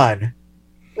later on,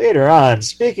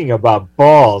 speaking about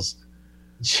balls,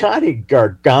 Johnny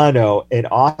Gargano and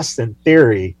Austin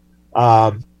Theory,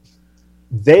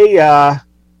 they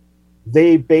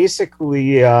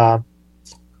basically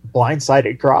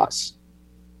blindsided Kross,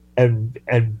 and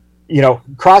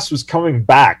Kross was coming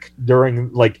back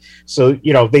during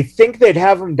they think they'd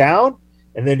have him down,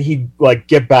 and then he'd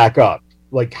get back up.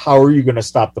 Like, how are you going to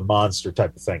stop the monster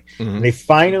type of thing? And they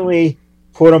finally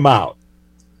put him out.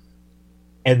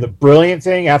 And the brilliant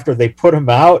thing, after they put him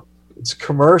out, it's a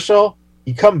commercial.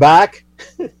 You come back,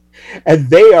 and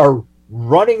they are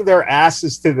running their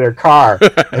asses to their car.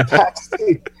 And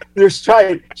backstage,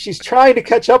 she's trying to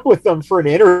catch up with them for an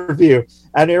interview.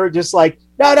 And they were just like,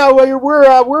 no, we're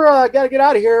got to get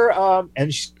out of here.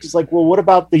 And she's like, well, what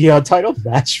about the title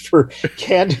match for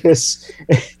Candice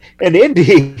and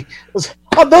Indy?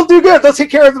 Oh, they'll do good. They'll take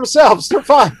care of themselves. They're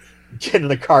fine. Get in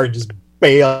the car and just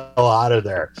bail out of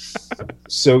there.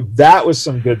 So that was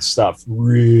some good stuff.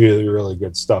 Really, really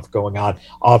good stuff going on.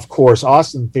 Of course,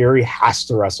 Austin Theory has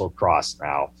to wrestle Kross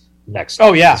now next.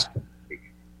 Oh, yeah.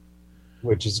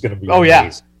 Which is going to be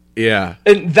amazing. Yeah.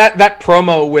 And that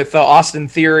promo with Austin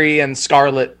Theory and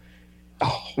Scarlett,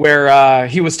 where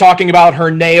he was talking about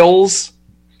her nails.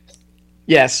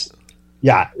 Yes.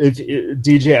 Yeah.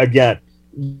 DJ, again,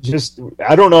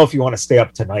 I don't know if you want to stay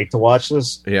up tonight to watch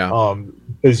this. Yeah.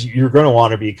 Because you're going to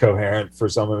want to be coherent for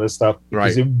some of this stuff.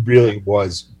 Because it really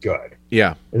was good.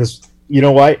 Yeah. And you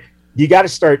know what? You got to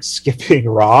start skipping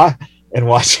Raw and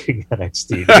watching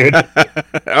NXT, dude.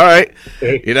 All right.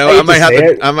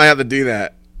 I might have to do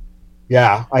that.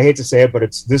 Yeah, I hate to say it, but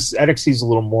this NXT is a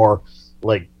little more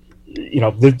there's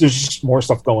just more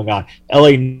stuff going on.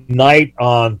 LA Knight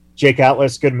on Jake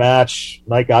Atlas, good match.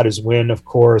 Knight got his win, of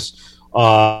course.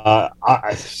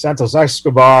 Santos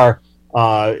Escobar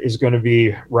is going to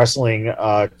be wrestling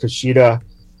Kushida.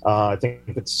 I think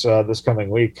it's this coming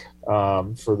week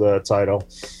for the title.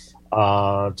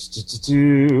 The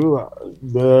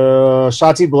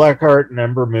Shotzi Blackheart and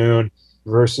Ember Moon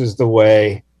versus The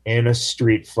Way in a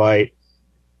street fight.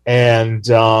 And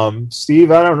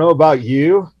Steve, I don't know about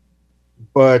you,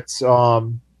 but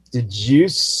did you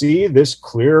see this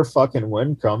clear fucking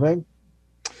win coming?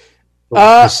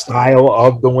 The style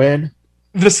of the win?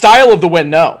 The style of the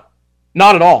win, no.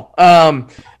 Not at all.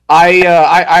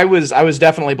 I was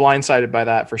definitely blindsided by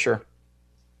that for sure.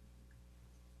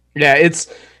 Yeah,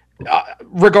 it's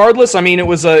regardless. I mean, it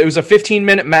was a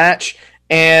 15-minute match,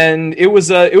 and it was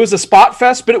a spot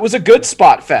fest, but it was a good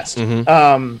spot fest.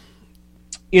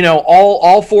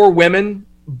 All four women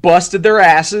busted their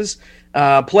asses.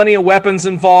 Plenty of weapons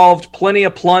involved, plenty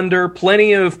of plunder,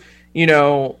 plenty of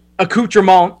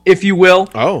accoutrement, if you will.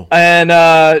 Oh, and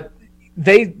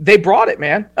they brought it,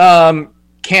 man.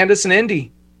 Candice and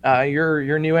Indy,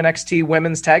 your new NXT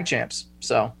Women's Tag Champs.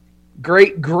 So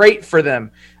great for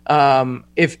them.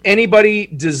 If anybody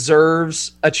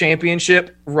deserves a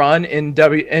championship run in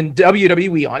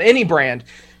WWE on any brand,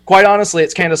 quite honestly,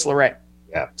 it's Candice LeRae.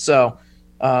 Yeah. So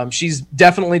she's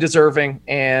definitely deserving,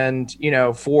 and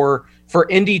for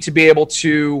Indy to be able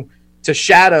to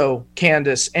shadow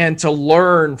Candice and to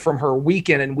learn from her week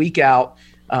in and week out,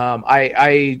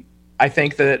 I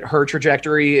think that her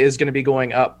trajectory is going to be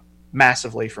going up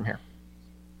massively from here.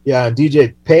 Yeah,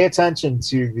 DJ, pay attention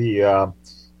to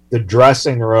the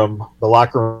dressing room, the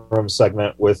locker room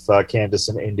segment with Candice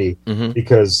and Indy,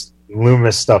 because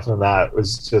Loomis stuff in that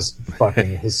was just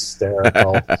fucking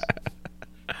hysterical.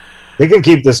 They can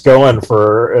keep this going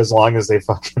for as long as they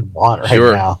fucking want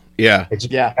now. Yeah.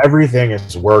 Everything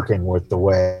is working with The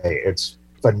Way. It's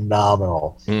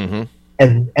phenomenal. Mm-hmm.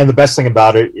 And the best thing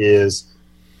about it is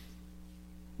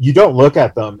you don't look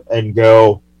at them and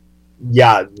go,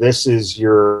 yeah, this is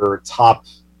your top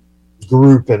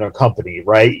group in a company,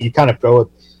 right? You kind of go,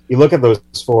 you look at those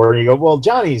four and you go, well,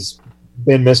 Johnny's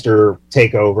been Mr.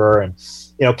 Takeover, and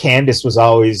Candice was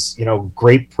always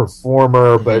great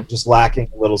performer, but just lacking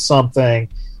a little something.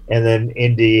 And then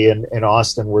Indy and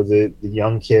Austin were the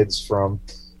young kids from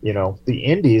the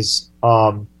Indies.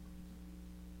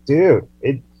 Dude,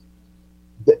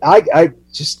 I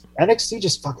just NXT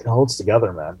just fucking holds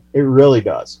together, man. It really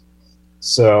does.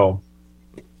 So,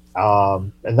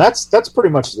 and that's pretty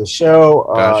much the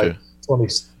show. Gotcha.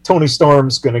 Tony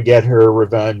Storm's gonna get her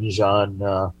revenge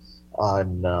on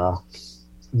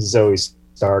Zoe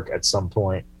Stark at some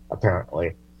point,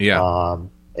 apparently. Yeah.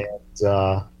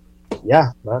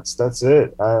 Yeah, that's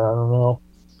it. I don't know.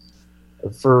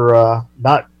 For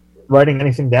not writing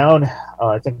anything down,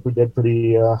 I think we did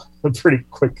a pretty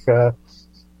quick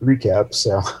recap.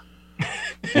 So,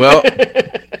 well,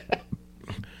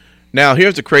 now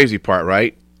here's the crazy part,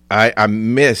 right? I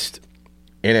missed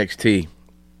NXT,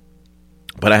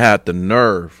 but I had the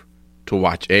nerve to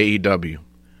watch AEW,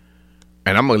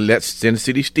 and I'm gonna let Sin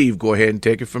City Steve go ahead and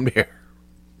take it from there.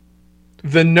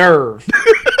 The nerve.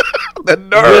 The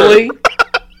nerve. Really?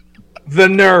 The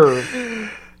nerve.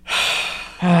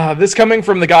 This coming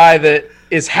from the guy that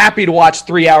is happy to watch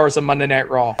 3 hours of Monday Night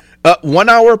Raw. 1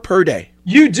 hour per day.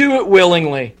 You do it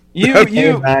willingly. You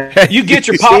you get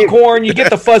your popcorn, you get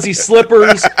the fuzzy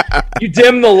slippers, you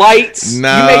dim the lights, you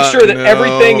make sure that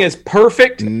everything is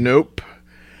perfect. Nope.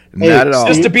 Not at all.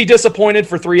 Just to be disappointed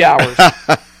for 3 hours.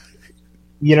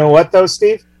 You know what, though,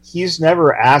 Steve? He's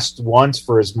never asked once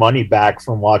for his money back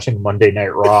from watching Monday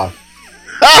Night Raw.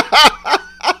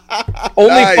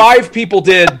 Only 5 people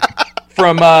did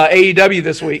from AEW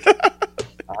this week.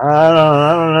 I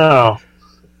don't know.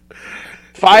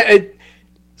 5.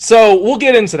 So we'll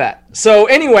get into that. So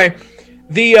anyway,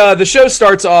 the show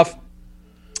starts off.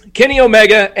 Kenny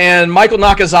Omega and Michael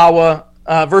Nakazawa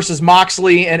versus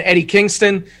Moxley and Eddie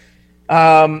Kingston.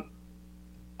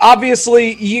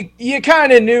 Obviously, you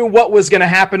kind of knew what was going to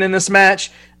happen in this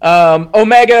match.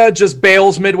 Omega just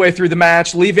bails midway through the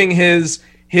match, leaving his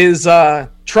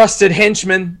trusted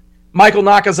henchman, Michael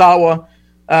Nakazawa,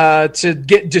 to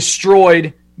get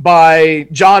destroyed by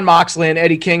Jon Moxley and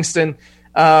Eddie Kingston.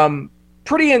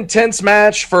 Pretty intense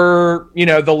match for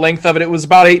the length of it. It was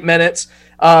about 8 minutes.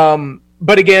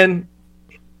 But again,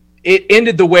 it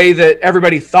ended the way that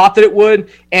everybody thought that it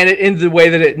would, and it ended the way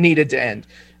that it needed to end.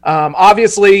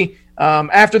 Obviously,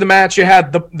 after the match, you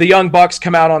had the Young Bucks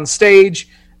come out on stage.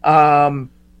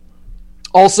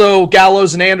 Also,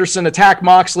 Gallows and Anderson attack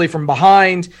Moxley from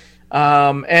behind,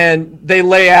 and they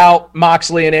lay out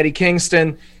Moxley and Eddie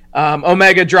Kingston.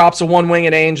 Omega drops a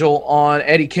one-winged angel on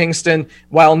Eddie Kingston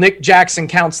while Nick Jackson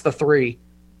counts the 3.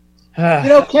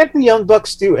 Can't the Young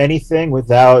Bucks do anything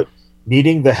without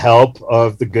needing the help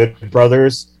of the Good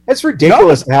Brothers? It's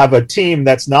ridiculous to have a team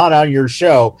that's not on your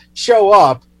show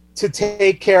up to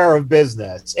take care of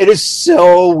business. It is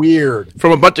so weird.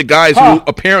 From a bunch of guys who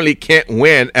apparently can't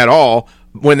win at all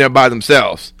when they're by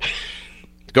themselves.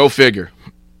 Go figure.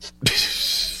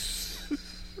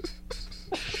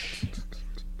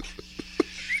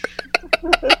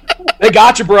 They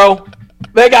got you, bro.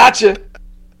 They got you.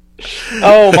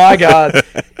 Oh, my God.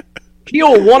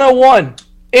 Heel 101.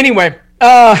 Anyway,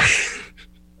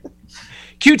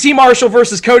 QT Marshall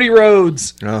versus Cody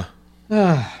Rhodes.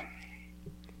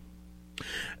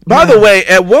 By the way,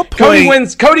 at what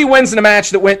point... Cody wins in a match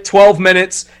that went 12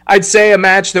 minutes. I'd say a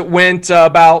match that went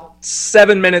about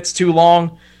 7 minutes too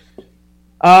long.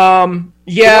 And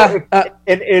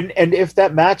if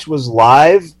that match was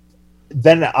live,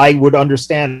 then I would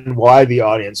understand why the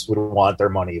audience would want their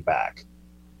money back.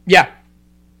 Yeah.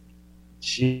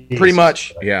 Jesus. Pretty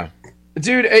much. Yeah.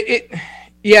 Dude,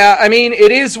 I mean,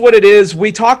 it is what it is.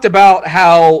 We talked about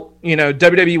how,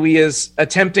 WWE is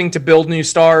attempting to build new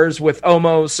stars with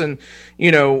Omos and,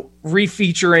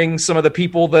 refeaturing some of the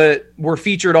people that were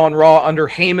featured on Raw under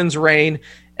Heyman's reign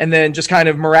and then just kind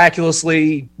of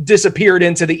miraculously disappeared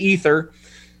into the ether.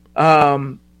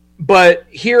 But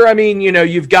here, I mean,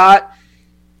 you've got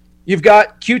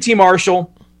QT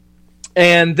Marshall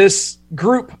and this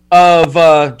group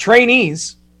of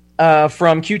trainees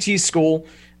from QT's school,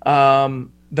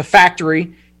 the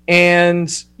factory.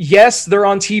 And yes, they're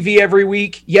on TV every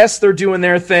week. Yes, they're doing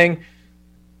their thing.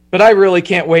 But I really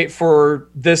can't wait for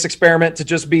this experiment to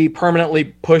just be permanently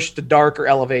pushed to darker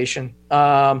elevation.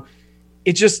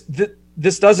 It just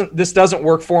this doesn't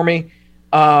work for me.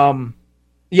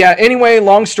 Anyway,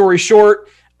 long story short,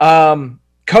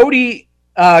 Cody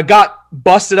got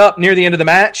busted up near the end of the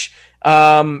match.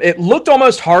 It looked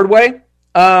almost hard way.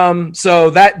 So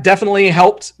that definitely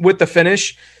helped with the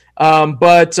finish.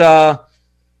 But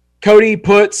Cody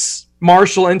puts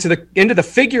Marshall into the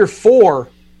figure 4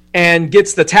 and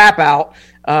gets the tap out.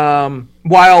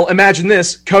 While imagine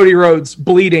this, Cody Rhodes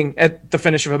bleeding at the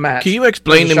finish of a match. Can you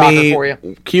explain to me?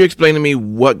 Can you explain to me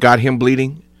what got him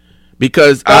bleeding?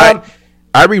 Because it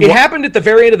happened at the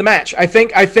very end of the match. I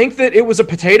think that it was a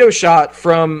potato shot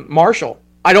from Marshall.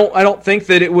 I don't think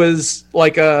that it was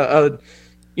like a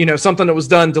something that was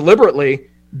done deliberately.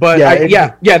 But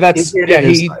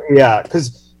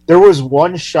because there was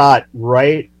one shot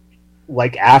right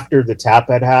like after the tap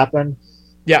had happened.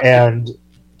 Yeah, and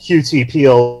QT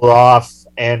peeled off,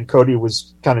 and Cody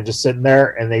was kind of just sitting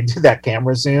there, and they did that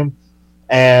camera zoom,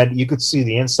 and you could see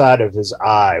the inside of his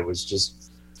eye was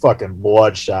just fucking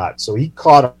bloodshot. So he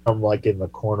caught him like in the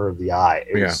corner of the eye.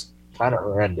 It was kind of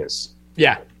horrendous.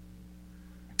 Yeah.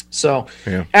 So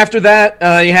after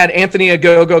that, you had Anthony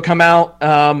Ogogo come out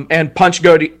and punch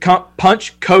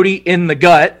Cody in the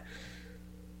gut.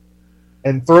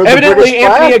 And throw evidently,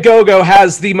 Anthony Ogogo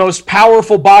has the most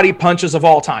powerful body punches of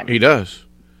all time. He does.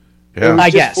 Yeah, I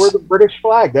guess for the British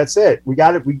flag. That's it. We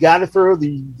got to throw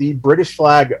the British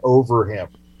flag over him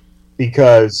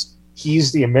because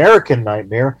he's the American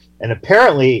Nightmare, and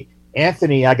apparently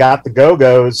Anthony I got the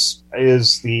Go-Go's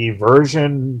is the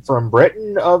version from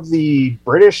Britain of the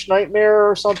British Nightmare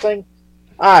or something.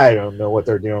 I don't know what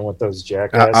they're doing with those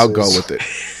jackasses. I'll go with it.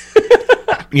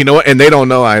 You know what? And they don't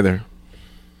know either.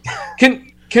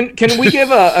 Can we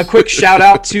give a quick shout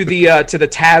out to the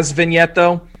Taz vignette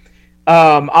though?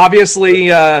 Obviously,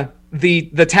 the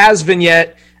Taz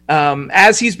vignette,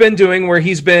 as he's been doing, where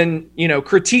he's been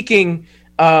critiquing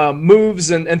moves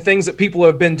and things that people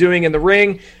have been doing in the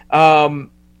ring,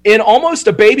 in almost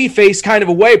a babyface kind of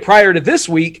a way. Prior to this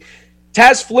week,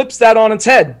 Taz flips that on its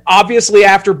head. Obviously,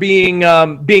 after being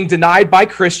denied by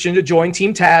Christian to join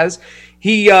Team Taz,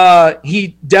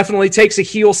 he definitely takes a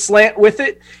heel slant with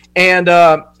it. And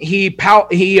he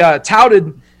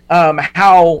touted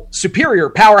how superior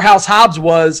Powerhouse Hobbs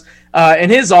was in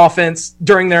his offense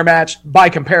during their match by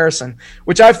comparison,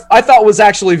 which I thought was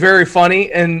actually very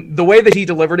funny, and the way that he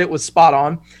delivered it was spot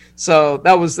on. So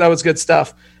that was good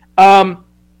stuff. Then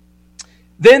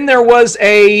there was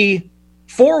a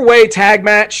 4-way tag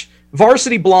match: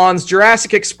 Varsity Blondes,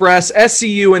 Jurassic Express,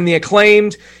 SCU, and the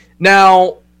Acclaimed.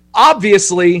 Now,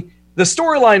 obviously, the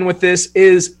storyline with this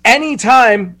is any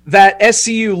time that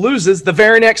SCU loses, the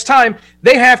very next time,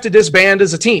 they have to disband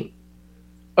as a team.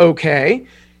 Okay.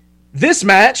 This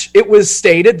match, it was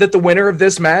stated that the winner of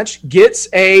this match gets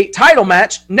a title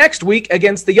match next week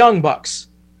against the Young Bucks.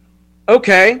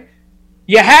 Okay.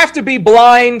 You have to be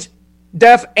blind,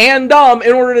 deaf, and dumb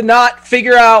in order to not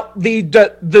figure out the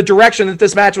direction that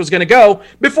this match was going to go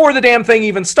before the damn thing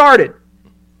even started.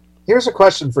 Here's a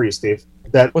question for you, Steve.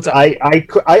 That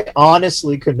I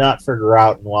honestly could not figure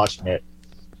out in watching it.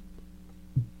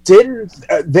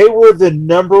 They were the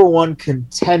number one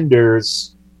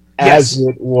contenders as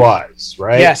it was,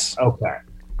 right? Yes. Okay.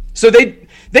 So they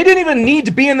didn't even need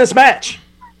to be in this match,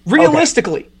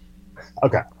 realistically.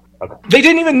 Okay. They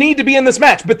didn't even need to be in this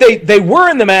match, but they were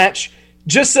in the match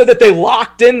just so that they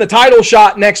locked in the title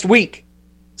shot next week,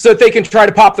 so that they can try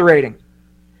to pop the rating.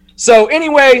 So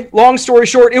anyway, long story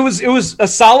short, it was a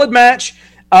solid match.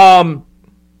 All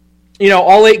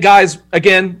 8 guys,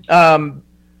 again,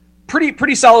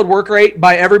 pretty solid work rate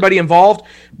by everybody involved.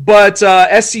 But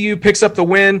SCU picks up the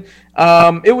win.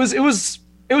 It was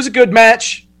a good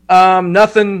match.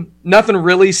 Nothing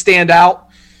really stand out.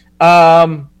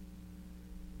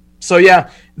 So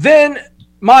yeah. Then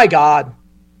my God,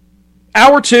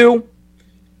 hour 2.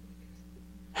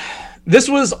 This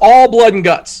was all blood and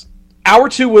guts. Hour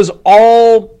 2 was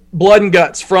all blood and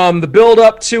guts from the build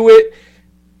up to it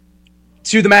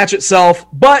to the match itself.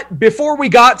 But before we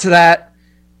got to that,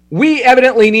 we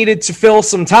evidently needed to fill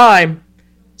some time.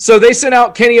 So they sent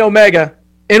out Kenny Omega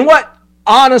in what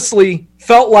honestly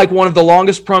felt like one of the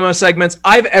longest promo segments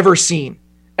I've ever seen.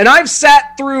 And I've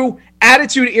sat through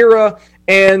Attitude Era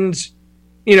and,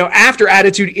 after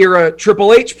Attitude Era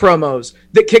Triple H promos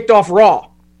that kicked off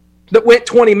Raw that went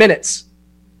 20 minutes.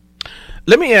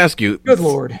 Let me ask you. Good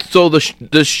Lord. So the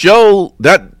show,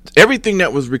 that everything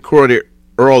that was recorded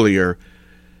earlier,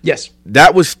 yes,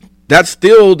 that's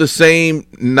still the same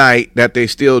night that they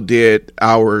still did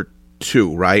hour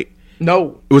 2, right?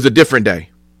 No, it was a different day.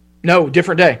 No,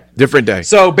 different day. Different day.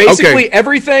 So basically,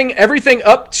 everything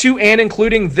up to and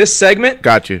including this segment,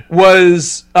 gotcha,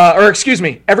 was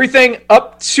everything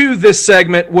up to this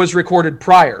segment was recorded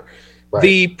prior. Right.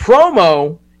 The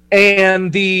promo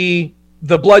and the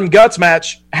blood and guts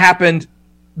match happened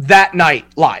that night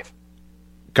live.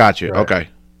 Gotcha. Right. Okay.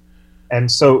 And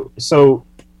so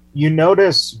you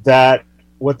notice that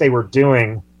what they were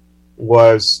doing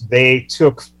was they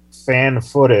took fan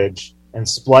footage and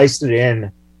spliced it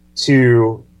in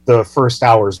to the first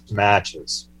hour's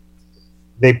matches.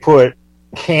 They put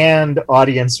canned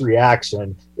audience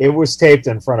reaction. It was taped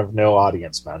in front of no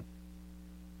audience, man.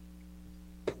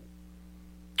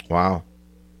 Wow.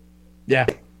 Yeah.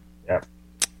 Yeah.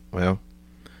 Well.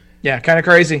 Yeah, kind of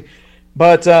crazy.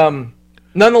 But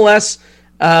nonetheless,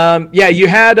 you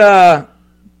had...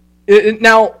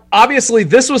 now, obviously,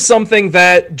 this was something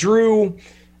that drew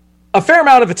a fair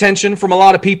amount of attention from a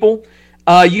lot of people.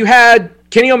 You had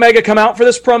Kenny Omega come out for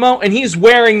this promo, and he's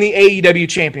wearing the AEW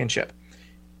Championship.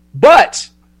 But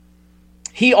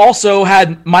he also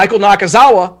had Michael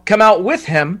Nakazawa come out with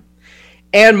him,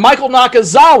 and Michael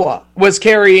Nakazawa was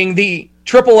carrying the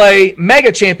AAA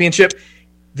Mega Championship,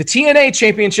 the TNA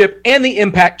Championship, and the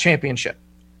Impact Championship.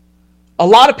 A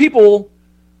lot of people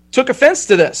took offense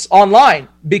to this online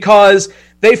because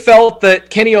they felt that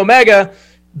Kenny Omega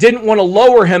didn't want to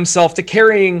lower himself to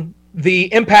carrying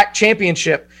the Impact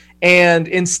Championship and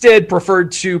instead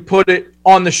preferred to put it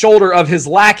on the shoulder of his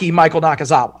lackey, Michael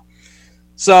Nakazawa.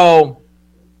 So,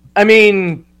 I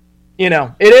mean,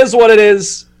 it is what it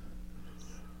is.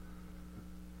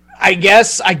 I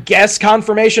guess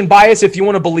confirmation bias. If you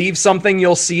want to believe something,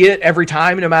 you'll see it every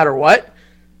time, no matter what.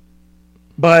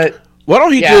 But why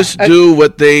don't he just do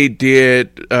what they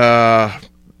did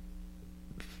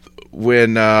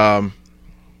when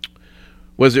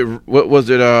Razor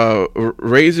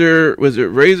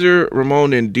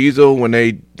Ramon and Diesel when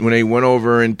they went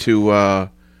over into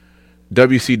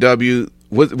WCW?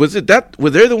 Was it that? Were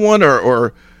they the one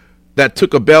or that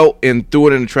took a belt and threw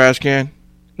it in the trash can?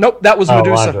 Nope, that was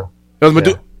Medusa. That was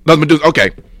Medusa. That was Medusa.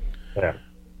 Okay. Yeah.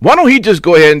 Why don't he just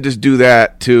go ahead and just do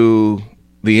that to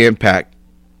the Impact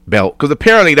belt? Because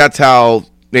apparently that's how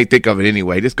they think of it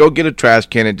anyway. Just go get a trash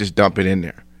can and just dump it in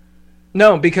there.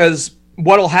 No, because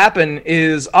what'll happen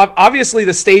is obviously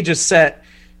the stage is set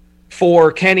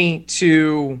for Kenny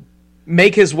to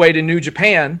make his way to New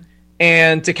Japan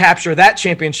and to capture that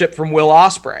championship from Will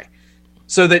Ospreay,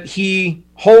 so that he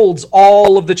holds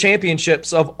all of the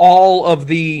championships of all of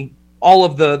the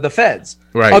feds,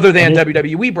 right, other than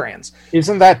WWE brands.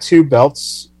 Isn't that 2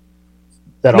 belts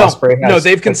that Ospreay has? No,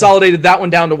 they've consolidated that one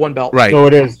down to 1 belt. Right. So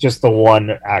it is just the one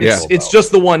actual belt. It's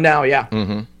just the one now, yeah.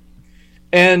 Mm-hmm.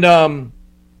 And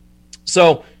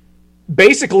so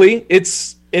basically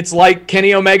it's like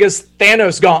Kenny Omega's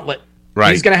Thanos gauntlet.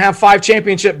 Right. He's going to have 5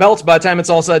 championship belts by the time it's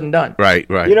all said and done. Right.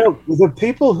 The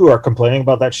people who are complaining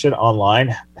about that shit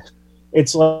online,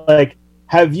 it's like,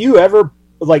 have you ever,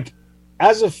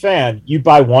 as a fan, you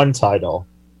buy one title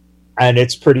and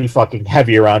it's pretty fucking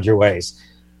heavy around your waist.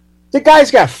 The guy's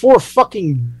got 4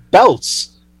 fucking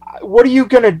belts. What are you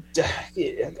going to...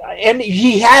 And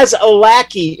he has a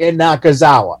lackey in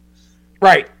Nakazawa.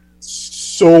 Right.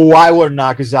 So why would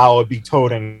Nakazawa be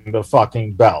toting the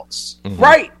fucking belts? Mm-hmm.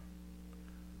 Right.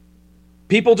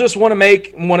 People just want to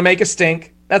make a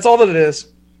stink. That's all that it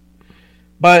is.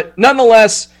 But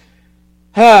nonetheless,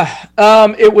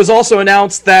 it was also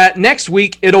announced that next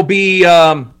week it'll be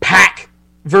Pac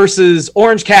versus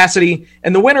Orange Cassidy,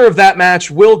 and the winner of that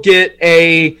match will get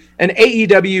an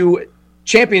AEW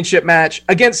championship match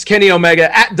against Kenny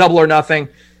Omega at Double or Nothing.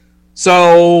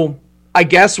 So I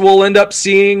guess we'll end up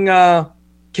seeing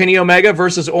Kenny Omega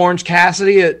versus Orange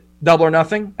Cassidy at Double or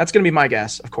Nothing. That's going to be my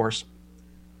guess, of course.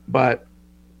 But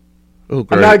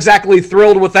I'm not exactly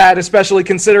thrilled with that, especially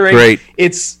considering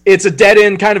it's a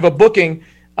dead-end kind of a booking.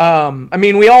 I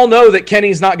mean, we all know that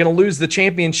Kenny's not going to lose the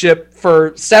championship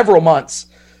for several months.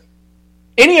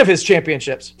 Any of his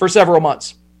championships for several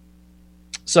months.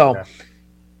 So, yeah.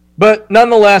 But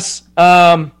nonetheless,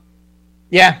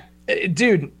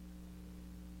 dude,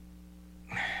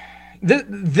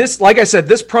 this, like I said,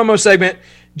 this promo segment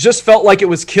just felt like it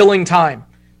was killing time.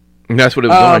 And that's what it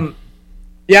was doing.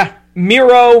 Yeah.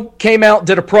 Miro came out,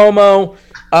 did a promo.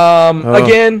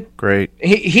 Again, great.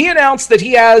 He announced that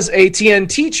he has a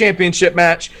TNT championship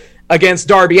match against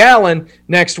Darby Allin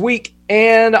next week,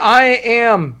 and I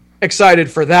am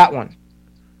excited for that one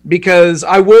because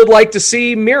I would like to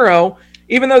see Miro,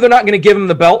 even though they're not going to give him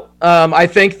the belt. I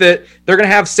think that they're going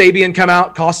to have Sabian come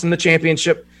out, cost him the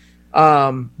championship,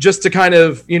 just to kind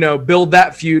of, build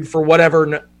that feud for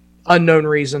whatever unknown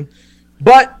reason.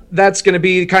 But that's going to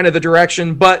be kind of the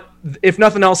direction. But if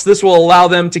nothing else, this will allow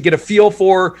them to get a feel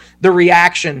for the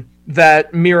reaction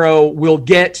that Miro will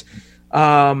get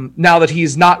now that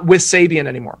he's not with Sabian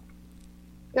anymore.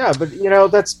 Yeah, but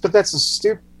that's a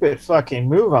stupid fucking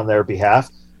move on their behalf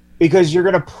because you're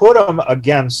going to put him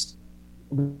against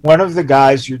one of the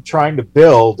guys you're trying to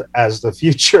build as the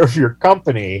future of your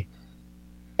company,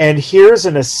 and here's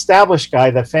an established guy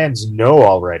that fans know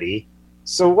already.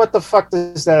 So what the fuck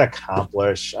does that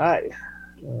accomplish?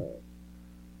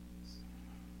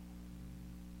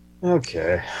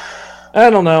 Okay. I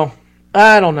don't know.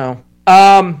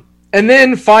 And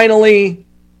then finally,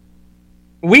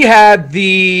 we had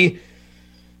the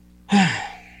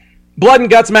Blood and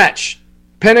Guts match.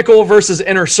 Pinnacle versus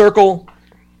Inner Circle.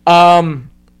 I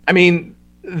mean,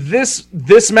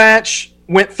 this match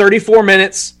went 34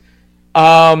 minutes.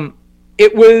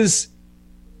 It was...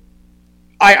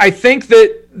 I think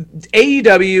that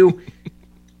AEW,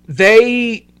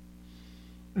 they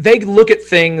look at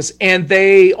things and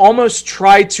they almost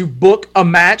try to book a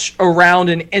match around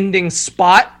an ending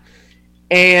spot,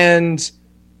 and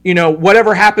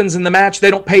whatever happens in the match they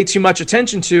don't pay too much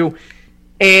attention to,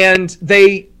 and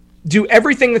they do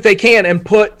everything that they can and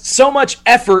put so much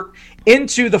effort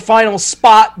into the final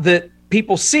spot that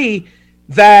people see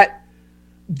that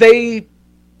they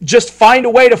just find a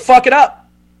way to fuck it up.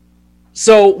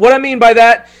 So what I mean by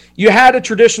that, you had a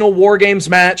traditional War Games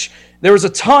match. There was a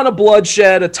ton of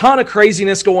bloodshed, a ton of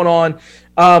craziness going on.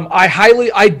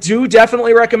 I do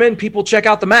definitely recommend people check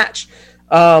out the match.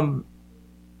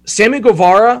 Sammy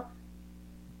Guevara,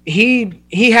 he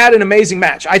had an amazing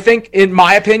match. I think, in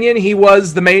my opinion, he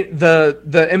was the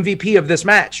MVP of this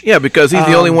match. Yeah, because he's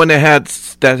the only one that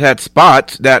had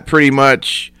spots that pretty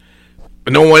much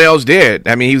no one else did.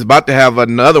 I mean, he was about to have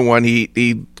another one.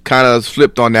 He kind of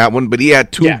slipped on that one, but he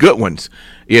had two good ones,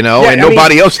 and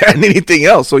nobody else had anything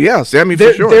else. So yeah, Sammy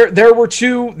for sure. There were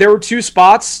two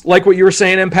spots, like what you were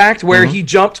saying, Impact, where he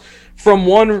jumped from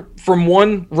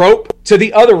one rope to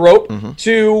the other rope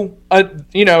to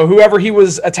whoever he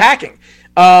was attacking.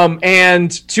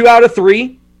 And 2 out of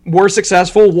 3 were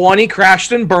successful. One he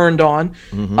crashed and burned on,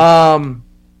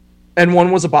 and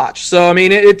one was a botch. So I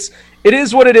mean, it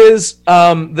is what it is.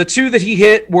 The 2 that he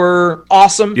hit were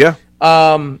awesome. Yeah.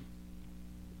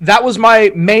 That was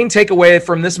my main takeaway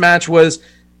from this match, was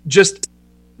just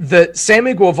that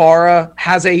Sammy Guevara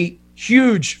has a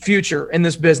huge future in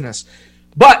this business,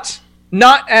 but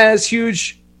not as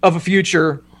huge of a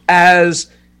future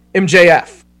as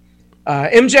MJF.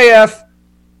 MJF,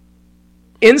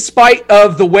 in spite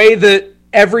of the way that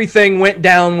everything went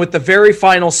down with the very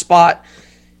final spot,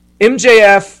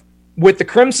 MJF with the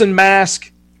Crimson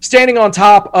Mask standing on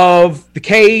top of the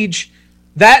cage,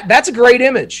 that's a great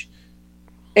image.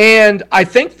 And I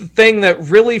think the thing that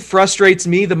really frustrates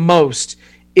me the most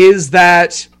is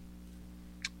that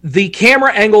the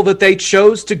camera angle that they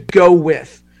chose to go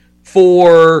with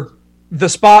for the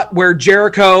spot where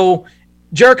Jericho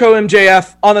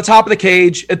MJF on the top of the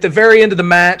cage at the very end of the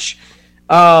match,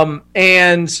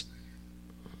 and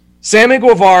Sammy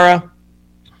Guevara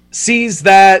sees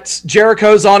that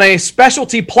Jericho's on a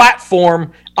specialty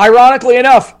platform, ironically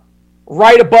enough,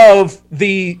 right above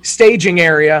the staging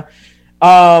area.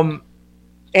 And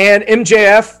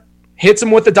MJF hits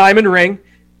him with the diamond ring,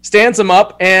 stands him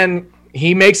up, and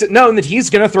he makes it known that he's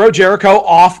going to throw Jericho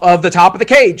off of the top of the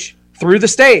cage through the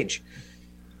stage.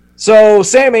 So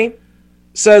Sammy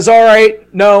says, all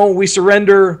right, no, we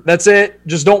surrender. That's it.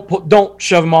 Just don't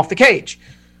shove him off the cage.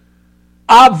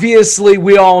 Obviously,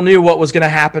 we all knew what was going to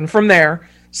happen from there.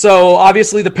 So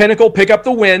obviously the Pinnacle pick up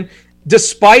the win,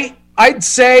 despite, I'd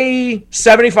say,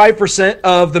 75%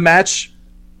 of the match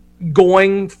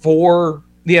going for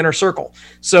the Inner Circle.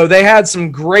 So they had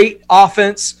some great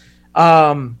offense,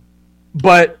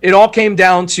 but it all came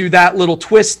down to that little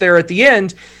twist there at the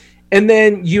end. And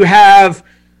then you have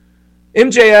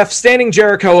MJF standing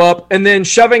Jericho up and then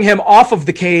shoving him off of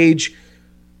the cage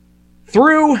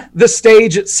through the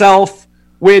stage itself,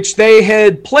 which they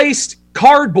had placed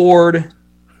cardboard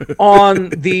on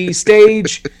the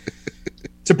stage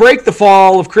to break the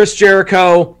fall of Chris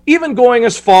Jericho, even going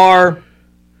as far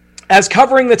as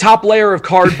covering the top layer of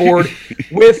cardboard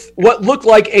with what looked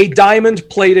like a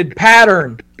diamond-plated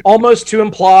pattern, almost to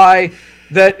imply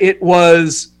that it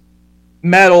was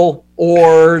metal,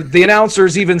 or the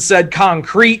announcers even said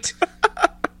concrete.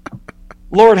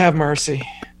 Lord have mercy.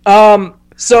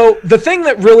 So the thing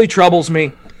that really troubles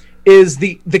me is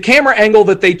the camera angle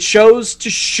that they chose to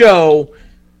show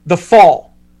the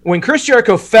fall. When Chris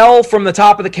Jericho fell from the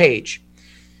top of the cage,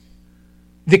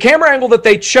 the camera angle that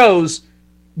they chose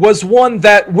was one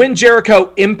that when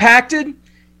Jericho impacted,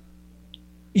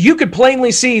 you could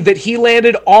plainly see that he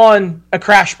landed on a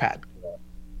crash pad.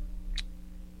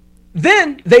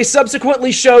 Then they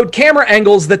subsequently showed camera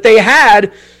angles that they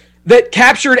had that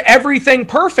captured everything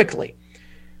perfectly.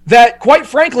 That, quite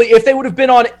frankly, if they would have been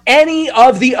on any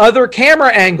of the other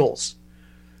camera angles,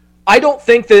 I don't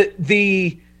think that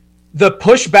the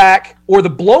pushback or the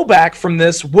blowback from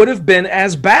this would have been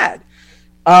as bad.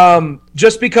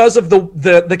 Just because of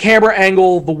the camera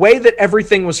angle, the way that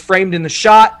everything was framed in the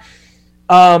shot,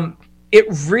 it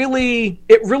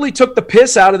really took the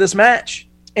piss out of this match.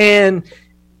 And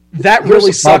that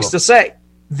really sucks to say.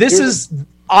 This is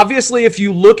obviously, if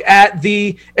you look at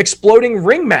the exploding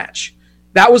ring match,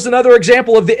 that was another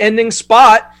example of the ending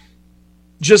spot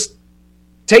just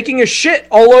taking a shit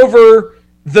all over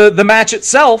the match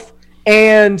itself,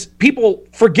 and people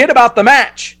forget about the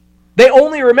match. They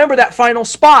only remember that final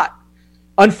spot.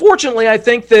 Unfortunately, I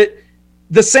think that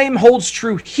the same holds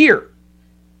true here.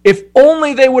 If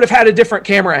only they would have had a different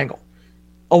camera angle.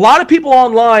 A lot of people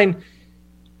online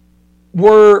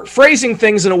were phrasing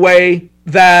things in a way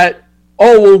that,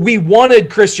 oh, well, we wanted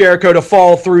Chris Jericho to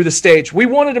fall through the stage. We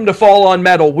wanted him to fall on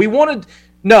metal.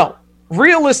 No.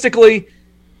 Realistically,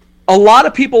 a lot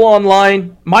of people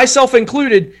online, myself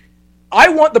included, I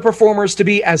want the performers to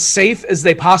be as safe as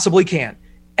they possibly can.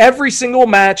 Every single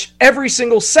match, every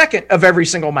single second of every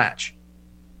single match.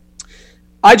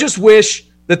 I just wish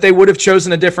that they would have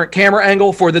chosen a different camera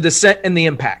angle for the descent and the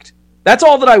impact. That's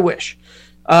all that I wish.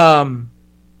 I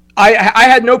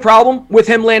had no problem with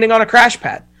him landing on a crash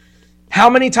pad. How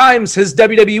many times has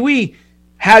WWE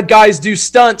had guys do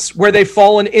stunts where they've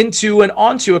fallen into and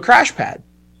onto a crash pad?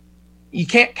 You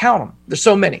can't count them. There's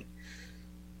so many.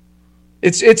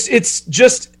 It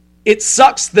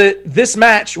sucks that this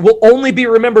match will only be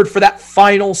remembered for that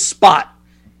final spot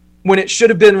when it should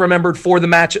have been remembered for the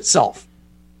match itself.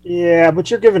 Yeah,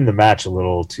 but you're giving the match a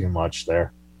little too much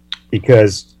there,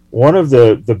 because one of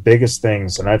the biggest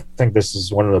things, and I think this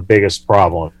is one of the biggest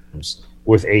problems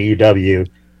with AEW,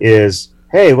 is,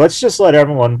 hey, let's just let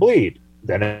everyone bleed.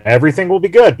 Then everything will be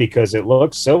good because it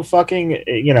looks so fucking,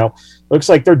 looks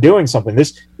like they're doing something.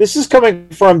 This is coming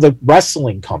from the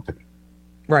wrestling company.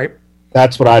 Right.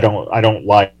 That's what I don't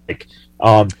like.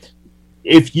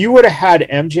 If you would have had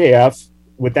MJF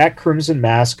with that crimson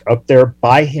mask up there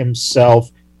by himself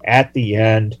at the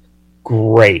end,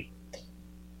 great.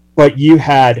 But you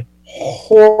had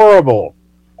horrible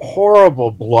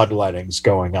bloodlettings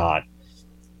going on.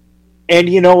 And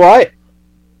you know what?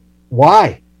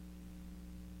 Why?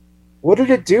 What did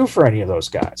it do for any of those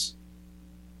guys?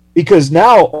 Because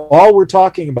now all we're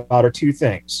talking about are two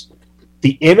things.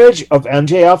 The image of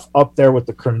MJF up there with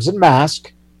the crimson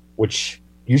mask, which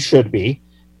you should be,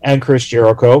 and Chris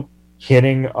Jericho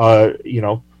hitting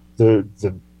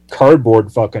the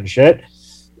cardboard fucking shit,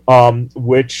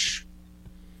 which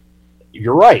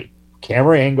you're right,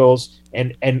 camera angles,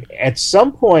 and at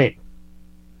some point,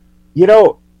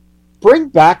 bring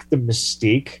back the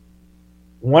mystique.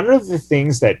 One of the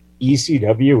things that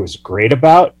ECW was great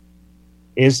about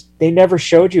is they never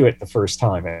showed you it the first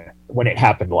time when it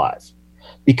happened live,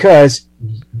 because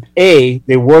A,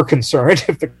 they were concerned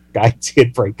if the guy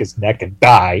did break his neck and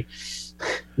die,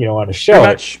 on a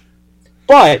show.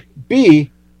 But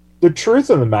B, the truth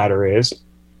of the matter is,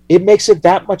 it makes it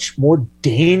that much more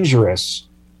dangerous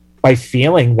by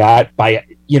feeling that,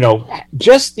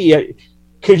 just the...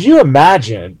 Could you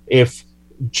imagine if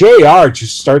JR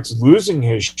just starts losing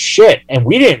his shit and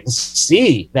we didn't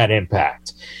see that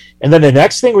impact? And then the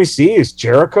next thing we see is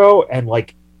Jericho and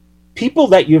people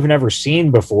that you've never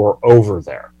seen before over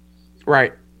there.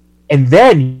 Right. And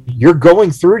then you're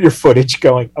going through your footage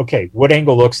going, okay, what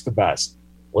angle looks the best?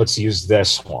 Let's use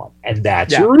this one. And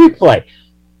that's your replay.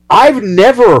 I've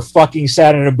never fucking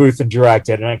sat in a booth and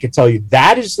directed, and I can tell you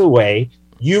that is the way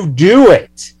you do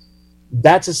it.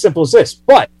 That's as simple as this.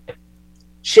 But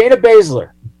Shayna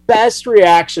Baszler, best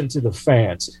reaction to the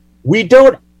fans. We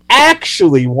don't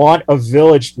actually want a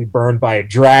village to be burned by a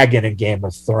dragon in Game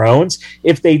of Thrones.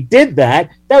 If they did that,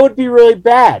 that would be really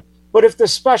bad. But if the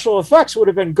special effects would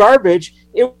have been garbage,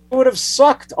 it would have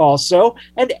sucked also,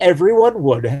 and everyone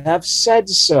would have said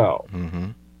so.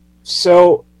 Mm-hmm.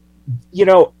 So,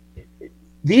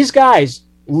 these guys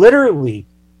literally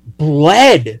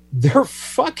bled their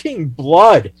fucking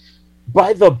blood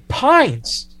by the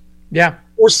pints. Yeah.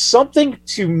 Or something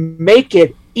to make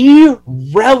it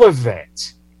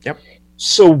irrelevant. Yep.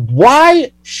 So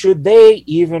why should they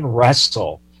even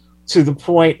wrestle to the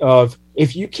point of,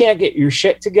 if you can't get your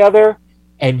shit together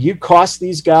and you cost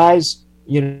these guys,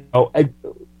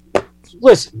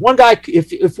 listen, one guy,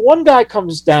 if one guy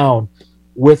comes down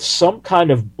with some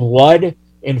kind of blood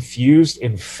infused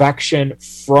infection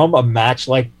from a match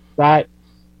like that,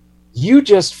 you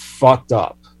just fucked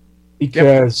up,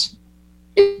 because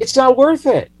it's not worth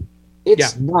it.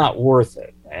 It's not worth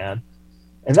it, man.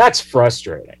 And that's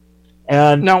frustrating.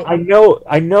 And no,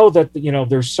 I know that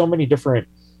there's so many different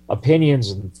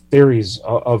opinions and theories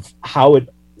of how it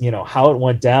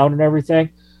went down and everything,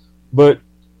 but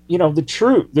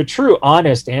the true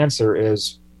honest answer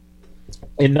is,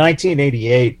 in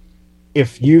 1988,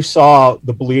 if you saw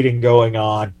the bleeding going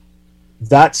on,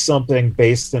 that's something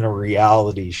based in a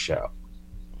reality show,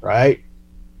 right?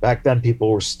 Back then, people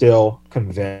were still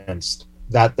convinced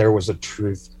that there was a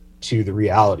truth to the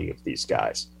reality of these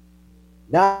guys.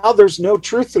 Now there's no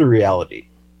truth to the reality.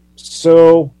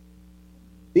 So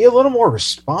be a little more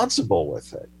responsible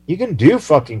with it. You can do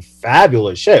fucking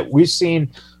fabulous shit. We've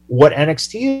seen what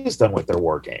NXT has done with their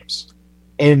war games.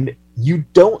 And you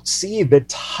don't see the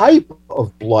type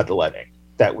of bloodletting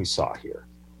that we saw here.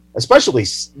 Especially,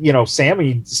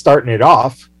 Sammy starting it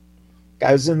off.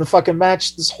 Guy was in the fucking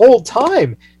match this whole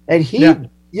time. And he,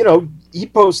 he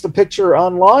posted a picture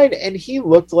online and he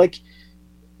looked like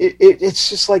it's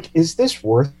just like, is this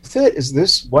worth it? Is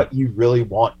this what you really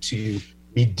want to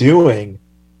be doing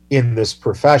in this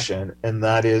profession? And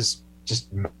that is just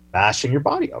mashing your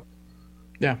body up.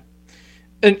 Yeah.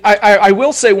 And I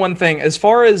will say one thing as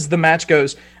far as the match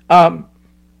goes. I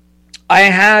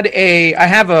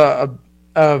have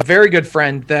a very good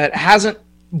friend that hasn't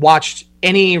watched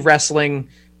any wrestling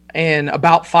in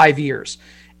about 5 years.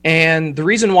 And the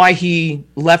reason why he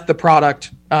left the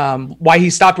product, why he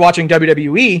stopped watching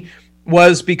WWE,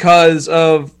 was because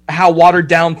of how watered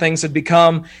down things had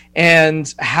become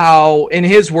and how, in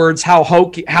his words, how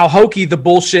hokey the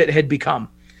bullshit had become.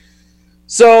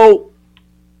 So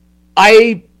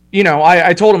I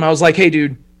told him, I was like, hey,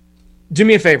 dude, do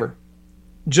me a favor.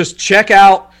 Just check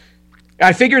out.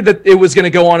 I figured that it was going to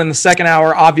go on in the second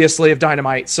hour, obviously, of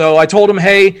Dynamite. So I told him,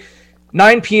 hey,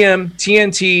 9 p.m.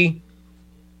 TNT,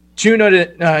 tune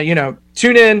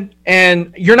in,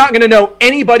 and you're not going to know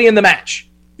anybody in the match.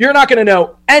 You're not going to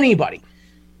know anybody.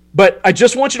 But I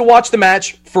just want you to watch the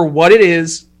match for what it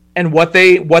is and what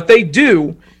they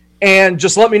do, and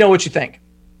just let me know what you think.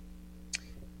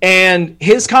 And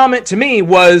his comment to me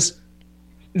was,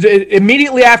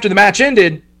 immediately after the match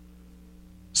ended,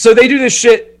 so they do this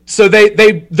shit, so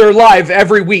they're live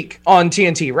every week on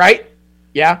TNT, right?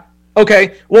 Yeah.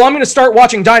 Okay. Well, I'm going to start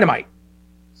watching Dynamite.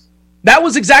 That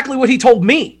was exactly what he told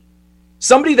me.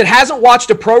 Somebody that hasn't watched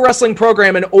a pro wrestling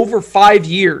program in over 5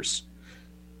 years.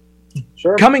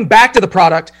 Sure. Coming back to the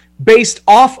product based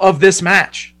off of this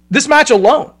match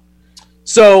alone.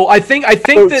 So I think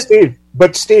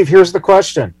Steve, here's the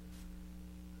question.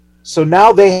 So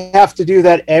now they have to do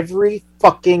that every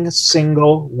fucking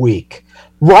single week,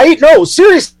 right? No,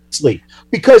 seriously.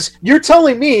 Because you're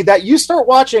telling me that you start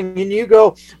watching and you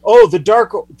go, oh, the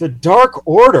Dark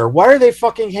Order. Why are they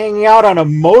fucking hanging out on a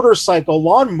motorcycle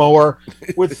lawnmower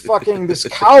with fucking this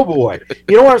cowboy?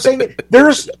 You know what I'm saying?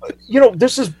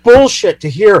 This is bullshit to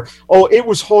hear. Oh, it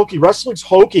was hokey. Wrestling's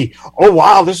hokey. Oh,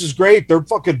 wow, this is great. They're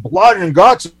fucking blood and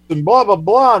guts and blah, blah,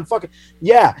 blah. And fucking,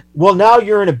 yeah. Well, now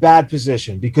you're in a bad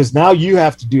position because now you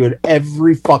have to do it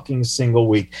every fucking single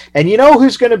week. And you know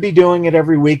who's going to be doing it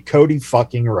every week? Cody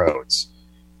fucking Rhodes.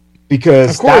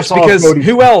 Because of course,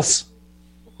 who else?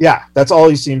 Yeah, that's all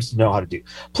he seems to know how to do.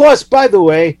 Plus, by the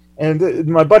way, and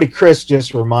my buddy Chris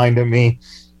just reminded me,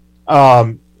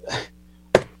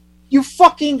 you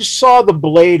fucking saw the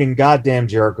blade in goddamn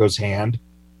Jericho's hand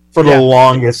for the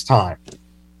longest time.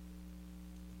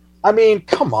 I mean,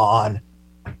 come on.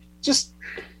 Just,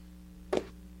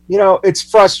 it's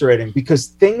frustrating because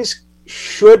things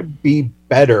should be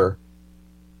better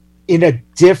in a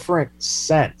different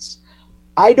sense.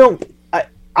 I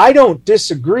don't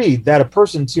disagree that a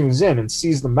person tunes in and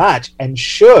sees the match and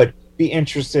should be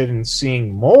interested in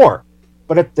seeing more.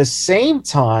 But at the same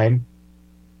time,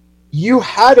 you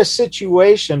had a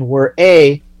situation where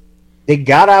they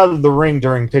got out of the ring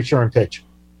during picture-in-picture,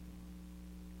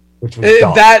 which was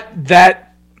dumb.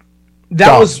 That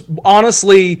was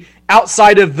honestly,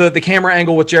 outside of the camera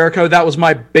angle with Jericho, that was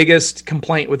my biggest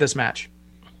complaint with this match.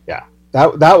 Yeah,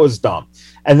 that was dumb.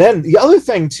 And then the other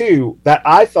thing, too, that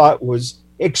I thought was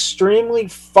extremely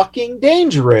fucking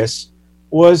dangerous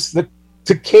was the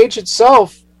cage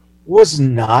itself was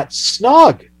not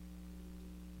snug.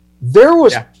 There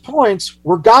was points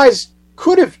where guys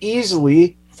could have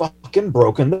easily fucking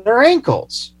broken their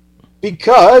ankles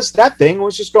because that thing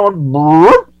was just going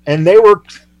and they were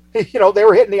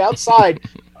hitting the outside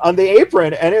on the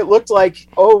apron and it looked like,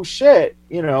 oh shit,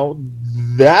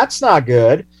 that's not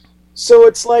good. So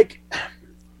it's like,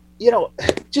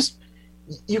 just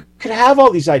you could have all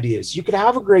these ideas. You could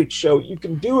have a great show. You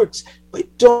can do it, but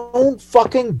don't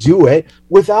fucking do it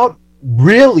without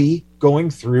really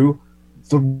going through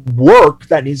the work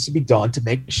that needs to be done to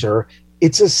make sure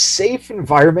it's a safe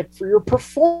environment for your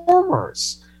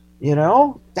performers.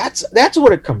 That's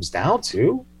what it comes down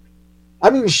to. I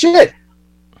mean, shit.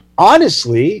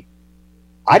 Honestly,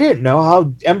 I didn't know how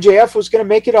MJF was going to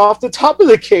make it off the top of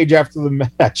the cage after the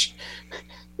match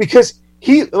because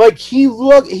he's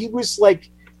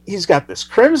got this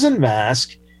crimson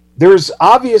mask. There's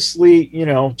obviously,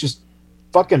 just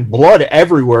fucking blood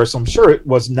everywhere, so I'm sure it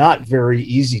was not very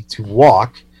easy to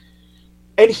walk.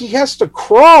 And he has to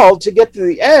crawl to get to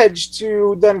the edge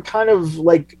to then kind of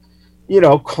like,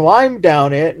 climb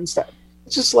down it and stuff.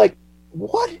 It's just like,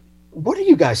 what are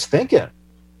you guys thinking?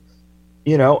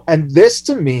 And this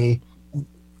to me,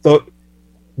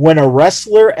 when a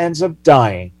wrestler ends up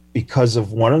dying because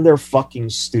of one of their fucking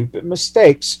stupid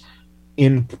mistakes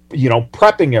in,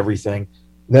 prepping everything,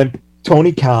 then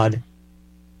Tony Khan,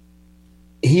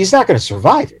 he's not going to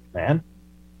survive it, man.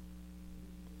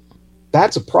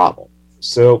 That's a problem.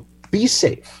 So be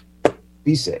safe.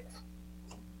 Be safe.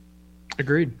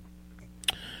 Agreed.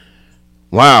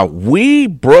 Wow, we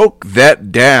broke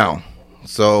that down.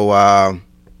 So,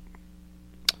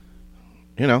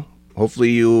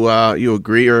 hopefully you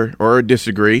agree or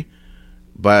disagree.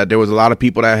 But there was a lot of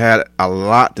people that had a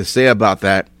lot to say about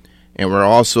that. And we're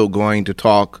also going to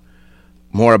talk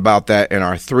more about that in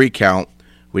our 3 count,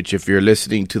 which if you're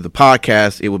listening to the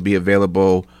podcast, it will be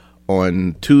available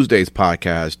on Tuesday's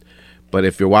podcast. But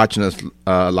if you're watching us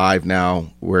live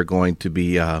now, we're going to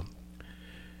be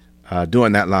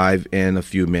doing that live in a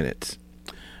few minutes.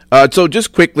 So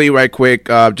just quickly,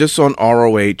 just on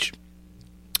ROH,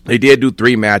 they did do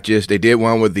 3 matches. They did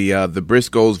one with the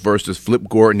Briscoes versus Flip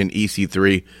Gordon and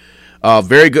EC3.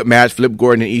 Very good match, Flip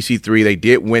Gordon and EC3. They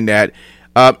did win that.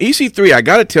 EC3, I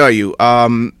got to tell you,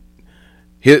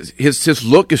 his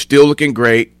look is still looking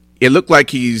great. It looked like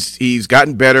he's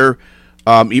gotten better,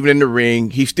 even in the ring.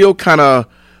 He's still kind of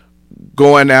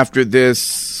going after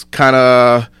this kind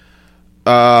of.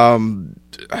 I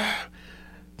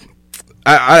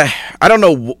don't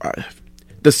know,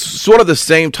 the sort of the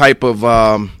same type of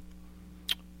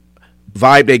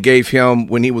vibe they gave him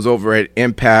when he was over at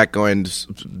Impact, and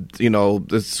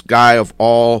this guy of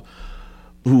all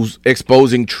who's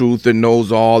exposing truth and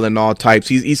knows all and all types.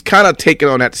 He's kind of taking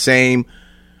on that same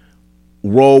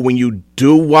role when you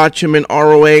do watch him in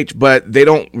ROH, but they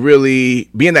don't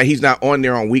really, being that he's not on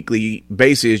there on a weekly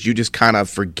basis, you just kind of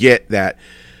forget that.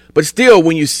 But still,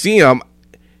 when you see him,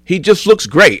 he just looks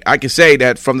great. I can say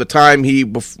that from the time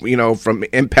from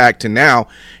Impact to now,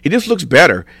 he just looks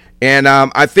better. And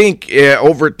I think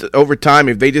over time,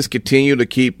 if they just continue to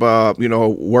keep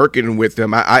working with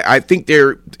him, I think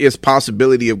there is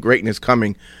possibility of greatness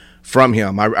coming from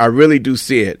him. I really do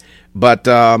see it. But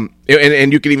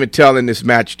and you can even tell in this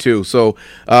match too. So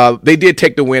they did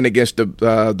take the win against the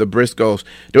Briscoes.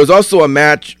 There was also a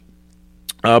match.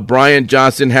 Brian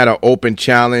Johnson had an open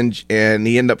challenge, and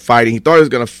he ended up fighting. He thought he was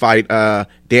going to fight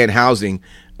Dan Housing,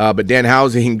 but Dan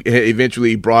Housing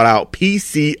eventually brought out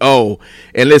PCO.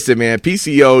 And listen, man,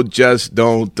 PCO just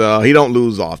don't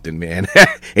lose often, man.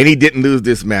 And he didn't lose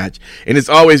this match. And it's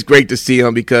always great to see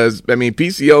him because,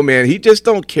 PCO, man, he just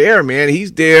don't care, man.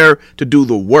 He's there to do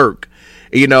the work,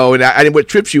 and what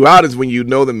trips you out is when you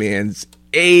know the man's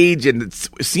age and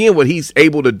seeing what he's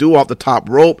able to do off the top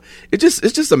rope. It's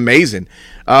just amazing.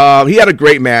 He had a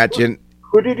great match. And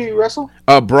who did he wrestle?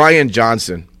 Brian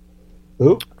Johnson.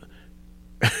 Who?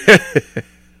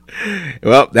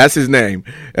 Well, that's his name.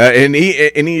 And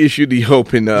he issued the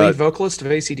open lead vocalist of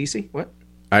AC/DC. What?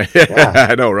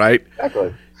 I know, right?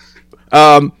 Exactly.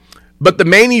 But the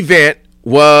main event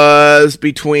was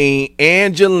between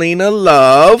Angelina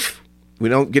Love. We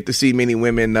don't get to see many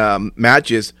women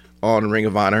matches on Ring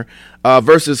of Honor,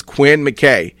 versus Quinn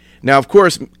McKay. Now, of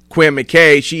course, Quinn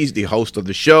McKay, she's the host of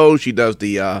the show. She does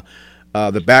the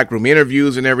backroom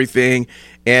interviews and everything,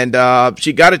 and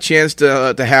she got a chance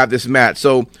to have this match.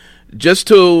 So, just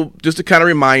to kind of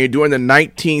remind you, during the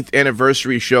 19th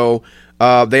anniversary show,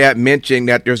 they had mentioned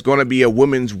that there's going to be a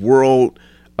women's world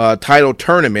title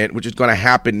tournament, which is going to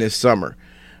happen this summer.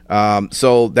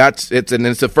 So it's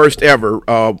the first ever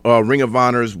Ring of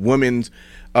Honor's women's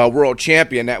world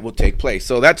champion that will take place.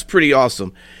 So that's pretty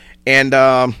awesome. And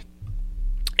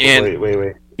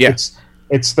wait. Yeah.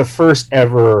 It's the first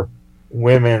ever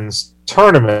women's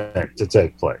tournament to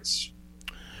take place.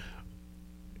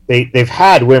 They've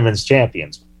had women's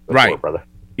champions before, right, brother.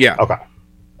 Yeah. Okay.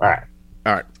 All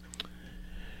right.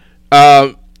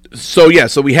 So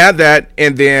we had that,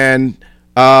 and then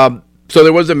so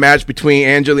there was a match between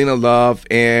Angelina Love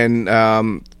and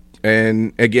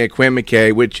again Quinn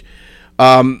McKay, which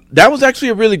that was actually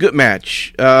a really good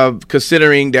match,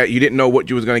 considering that you didn't know what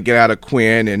you was going to get out of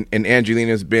Quinn, and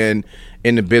Angelina's been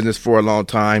in the business for a long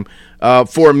time.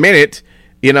 For a minute,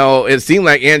 it seemed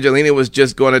like Angelina was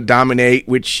just going to dominate,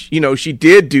 which, she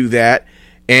did do that.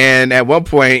 And at one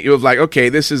point, it was like, okay,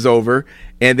 this is over.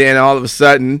 And then all of a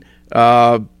sudden,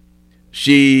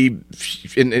 she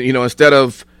instead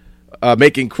of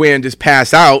making Quinn just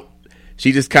pass out,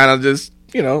 she just kind of just,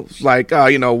 like,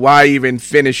 why even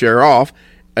finish her off?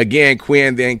 again,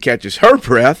 Quinn then catches her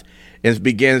breath and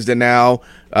begins to now,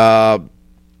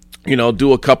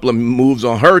 do a couple of moves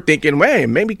on her, thinking,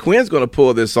 man, maybe Quinn's going to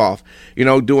pull this off,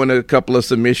 doing a couple of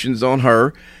submissions on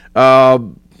her.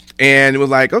 And it was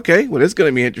like, okay, well, this is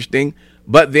going to be interesting.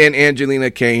 But then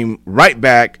Angelina came right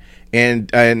back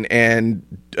and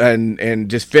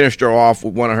just finished her off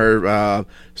with one of her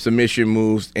submission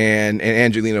moves, and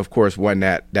Angelina, of course, won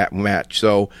that match.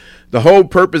 So the whole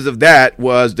purpose of that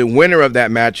was the winner of that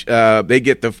match, they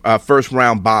get the first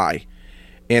round bye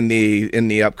in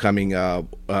the upcoming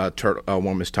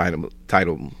women's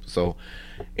title. So,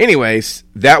 anyways,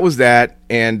 that was that.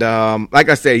 And like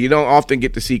I said, you don't often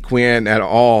get to see Quinn at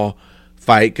all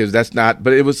fight because that's not.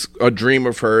 But it was a dream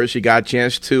of hers. She got a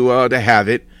chance to have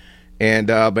it. And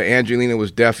but Angelina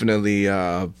was definitely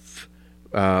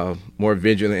more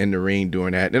vigilant in the ring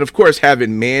doing that. And, of course,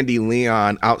 having Mandy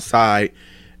Leon outside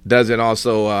doesn't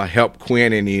also help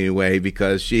Quinn in any way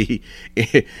because she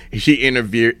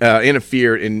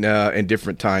interfered in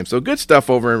different times. So good stuff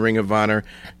over in Ring of Honor,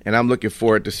 and I'm looking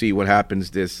forward to see what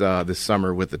happens this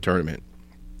summer with the tournament.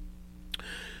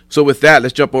 So with that,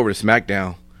 let's jump over to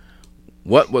SmackDown.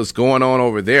 What was going on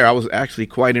over there? I was actually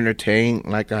quite entertained,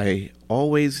 like I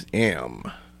always am.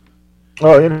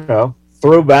 Oh,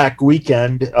 throwback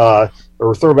weekend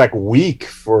or throwback week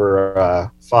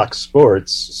for Fox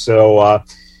Sports. So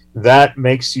that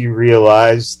makes you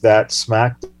realize that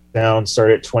SmackDown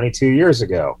started 22 years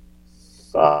ago.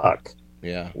 Fuck.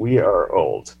 Yeah. We are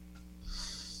old.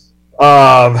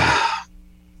 One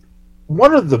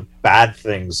of the bad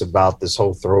things about this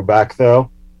whole throwback, though,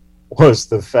 was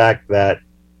the fact that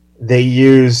they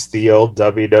used the old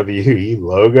WWE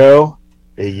logo,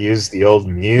 they used the old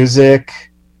music,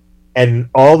 and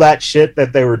all that shit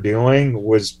that they were doing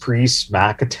was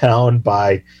pre-SmackDown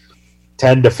by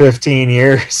 10 to 15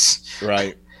 years.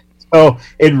 Right. So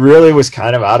it really was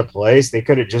kind of out of place. They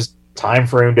could have just time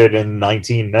framed it in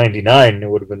 1999 and it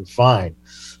would have been fine.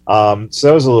 So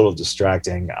that was a little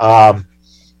distracting.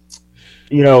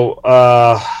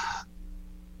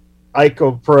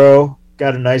 Ico Pro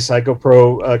got a nice Ico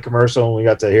Pro commercial, and we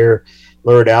got to hear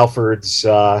Lord Alfred's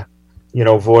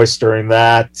voice during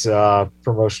that.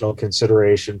 Promotional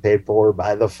consideration paid for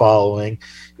by the following.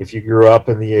 If you grew up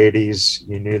in the 80s,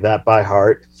 you knew that by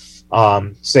heart.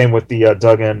 Same with the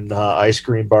Duggan ice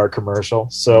cream bar commercial.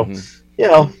 So,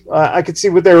 I could see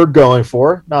what they were going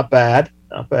for. Not bad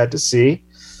to see.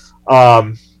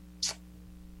 Cesaro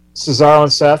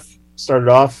and Seth started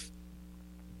off.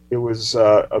 It was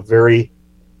a very,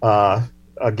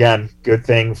 again, good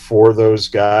thing for those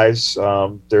guys.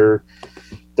 They're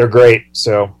great.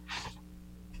 So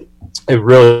it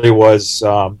really was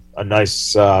a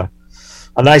nice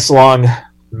long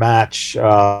match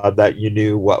that you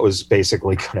knew what was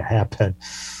basically going to happen.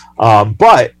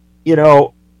 But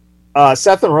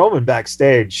Seth and Roman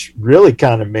backstage really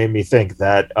kind of made me think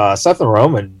that Seth and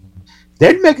Roman,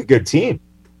 they'd make a good team.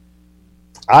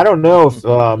 I don't know if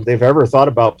they've ever thought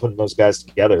about putting those guys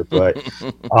together, but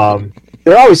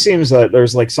there always seems that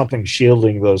there's like something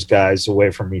shielding those guys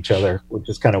away from each other, which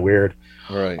is kind of weird.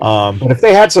 Right. But if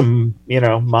they had some,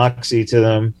 moxie to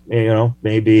them,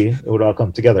 maybe it would all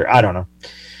come together. I don't know.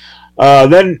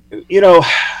 Then,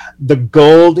 the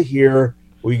gold here,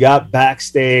 we got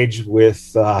backstage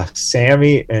with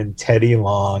Sammy and Teddy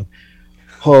Long.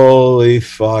 Holy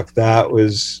fuck, that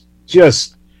was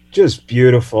just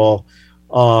beautiful.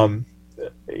 Go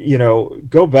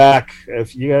back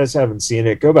if you guys haven't seen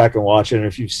it, go back and watch it. And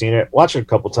if you've seen it, watch it a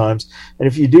couple times. And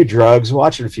if you do drugs,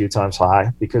 watch it a few times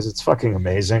high because it's fucking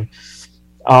amazing.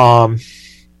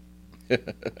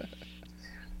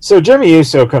 So Jimmy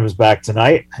Uso comes back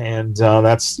tonight, and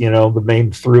that's the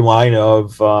main through line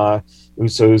of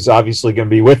Uso's obviously going to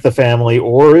be with the family,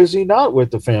 or is he not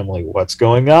with the family? What's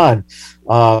going on?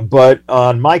 But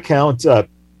on my count,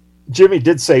 Jimmy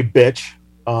did say bitch.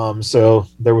 So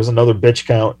there was another bitch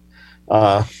count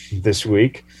this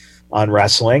week on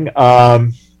wrestling.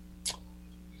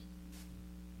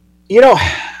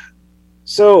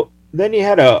 So then you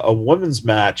had a women's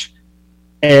match,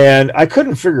 and I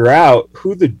couldn't figure out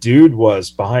who the dude was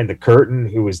behind the curtain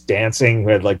who was dancing, who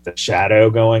had like the shadow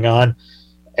going on.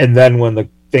 And then when the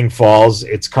thing falls,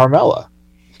 it's Carmella.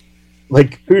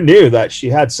 Like, who knew that she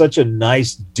had such a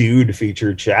nice dude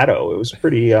featured shadow? It was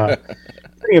pretty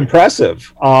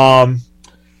impressive.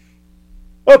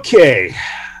 Okay,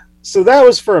 so that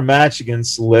was for a match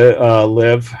against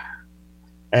Liv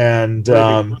and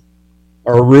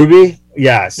or Ruby.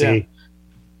 Yeah, see,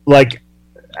 like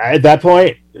at that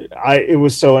point, it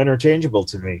was so interchangeable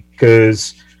to me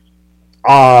because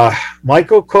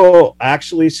Michael Cole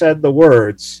actually said the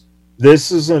words,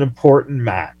 "This is an important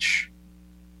match."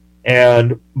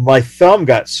 and my thumb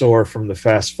got sore from the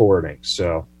fast forwarding.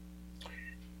 So,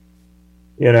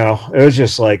 it was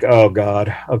just like, oh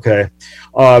God, okay.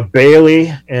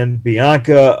 Bailey and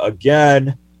Bianca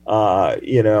again.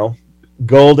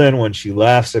 Golden when she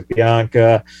laughs at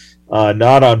Bianca,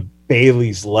 not on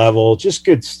Bailey's level. Just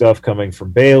good stuff coming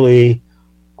from Bailey.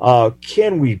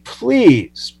 Can we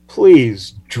please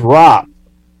drop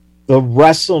the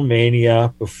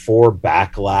WrestleMania before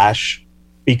Backlash?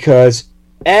 Because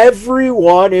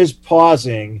everyone is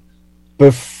pausing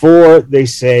before they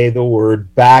say the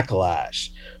word Backlash.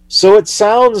 So it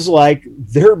sounds like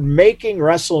they're making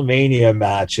WrestleMania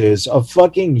matches a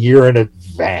fucking year in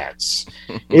advance.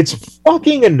 It's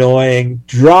fucking annoying.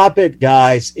 Drop it,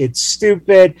 guys. It's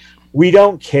stupid. We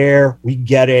don't care. We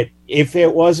get it. If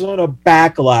it wasn't a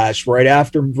Backlash right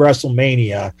after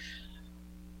WrestleMania,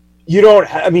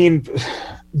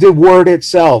 the word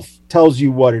itself tells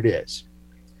you what it is.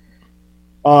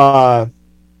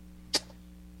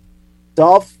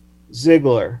 Dolph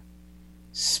Ziggler,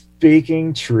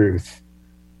 speaking truth.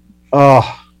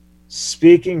 Oh,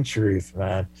 speaking truth,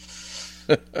 man.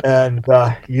 And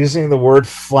using the word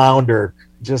flounder,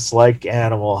 just like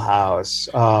Animal House.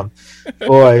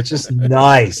 Boy, it's just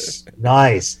nice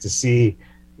to see,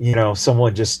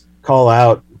 someone just call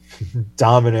out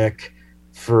Dominic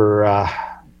for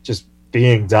just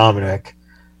being Dominic.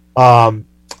 And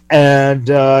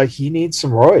he needs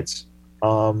some roids.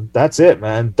 That's it,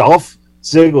 man. Dolph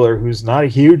Ziggler, who's not a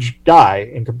huge guy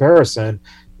in comparison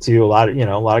to a lot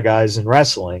of guys in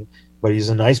wrestling, but he's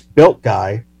a nice built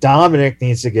guy. Dominic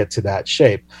needs to get to that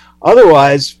shape.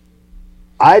 Otherwise,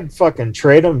 I'd fucking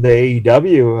trade him to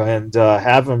AEW and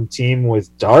have him team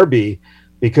with Darby,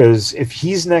 because if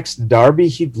he's next to Darby,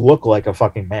 he'd look like a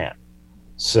fucking man.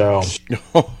 So if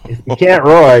you can't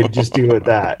roid, just do it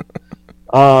that.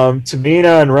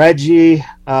 Tamina and Reggie,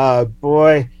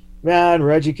 boy, man,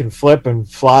 Reggie can flip and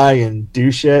fly and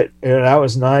do shit. And that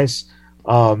was nice.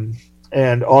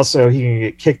 And also he can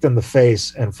get kicked in the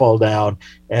face and fall down,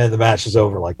 and the match is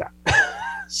over like that.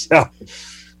 So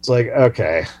it's like,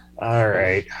 okay, all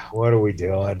right, what are we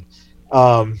doing?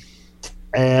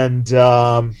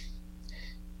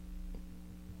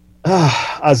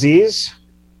 Aziz,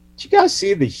 did you guys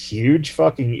see the huge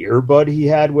fucking earbud he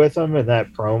had with him in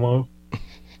that promo?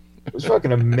 It was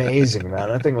fucking amazing, man.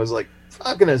 That thing was like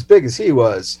fucking as big as he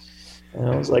was. And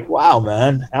I was like, wow,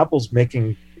 man, Apple's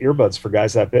making earbuds for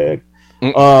guys that big.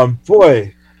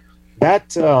 Boy, that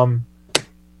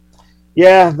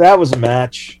that was a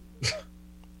match.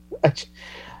 I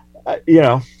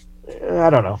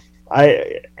don't know.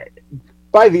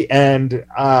 By the end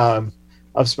of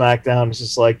SmackDown, it's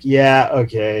just like, yeah,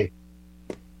 okay,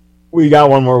 we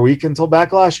got one more week until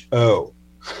Backlash. Oh,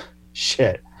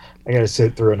 shit. I got to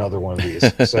sit through another one of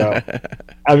these. So,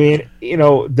 I mean,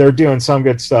 they're doing some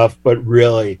good stuff, but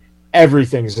really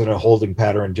everything's in a holding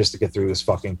pattern just to get through this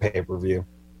fucking pay-per-view.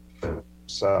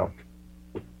 So,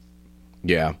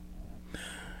 yeah.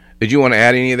 Did you want to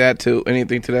add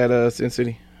anything to that, Sin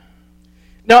City?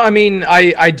 No, I mean,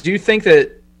 I do think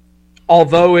that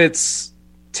although it's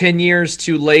 10 years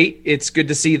too late, it's good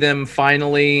to see them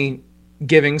finally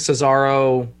giving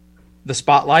Cesaro the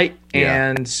spotlight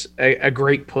and a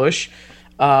great push.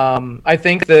 I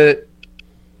think that,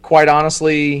 quite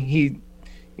honestly,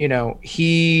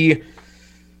 they've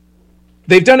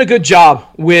done a good job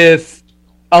with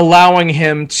allowing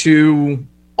him to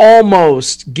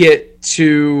almost get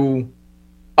to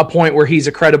a point where he's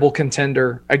a credible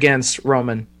contender against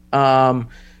Roman. I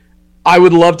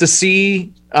would love to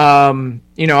see,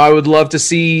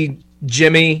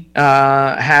 Jimmy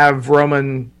have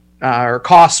Roman or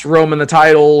cost Roman the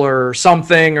title or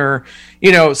something, or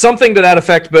something to that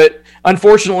effect. But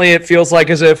unfortunately, it feels like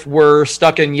as if we're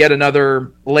stuck in yet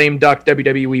another lame duck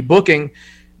WWE booking,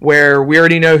 where we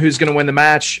already know who's going to win the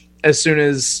match as soon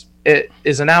as it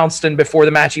is announced and before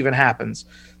the match even happens.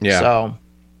 Yeah. So.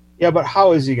 Yeah, but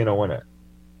how is he going to win it?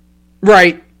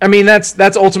 Right. I mean, that's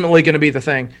ultimately going to be the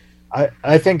thing.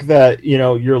 I think that,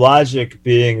 your logic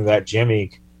being that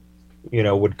Jimmy,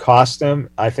 would cost him,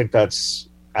 I think that's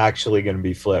actually going to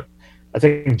be flipped. I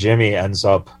think Jimmy ends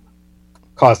up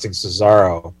costing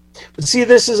Cesaro. But see,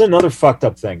 this is another fucked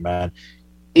up thing, man.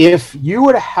 If you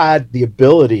would have had the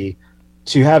ability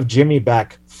to have Jimmy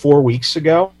back 4 weeks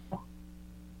ago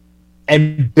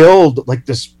and build like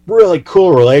this really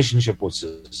cool relationship with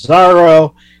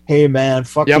Cesaro, hey man,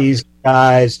 fuck these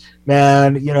guys,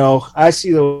 man, I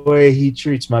see the way he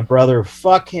treats my brother,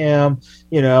 fuck him,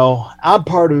 I'm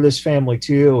part of this family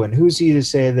too, and who's he to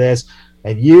say this?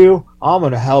 and I'm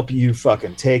going to help you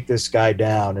fucking take this guy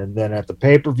down. And then at the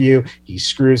pay-per-view, he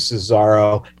screws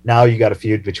Cesaro. Now you got a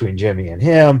feud between Jimmy and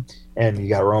him, and you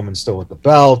got Roman still with the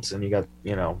belt, and you got,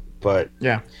 but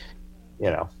yeah,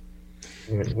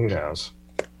 who knows?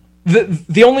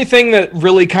 The only thing that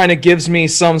really kind of gives me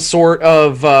some sort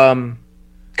of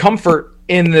comfort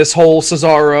in this whole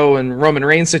Cesaro and Roman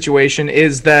Reigns situation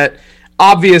is that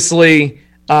obviously,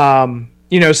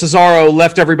 Cesaro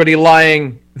left everybody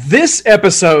lying this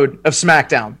episode of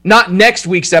SmackDown, not next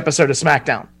week's episode of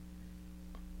SmackDown.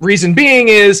 Reason being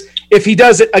is if he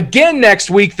does it again next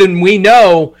week, then we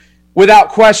know without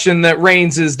question that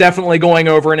Reigns is definitely going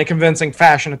over in a convincing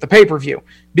fashion at the pay-per-view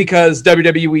because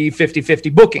WWE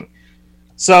 50-50 booking.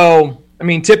 So, I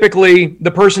mean, typically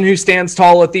the person who stands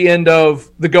tall at the end of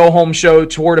the go-home show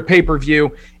toward a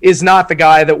pay-per-view is not the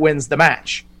guy that wins the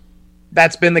match.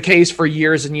 That's been the case for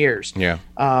years and years. Yeah.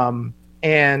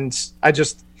 And I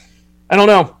don't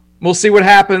know. We'll see what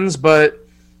happens, but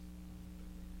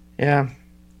yeah.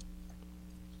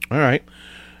 All right.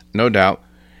 No doubt.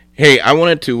 Hey, I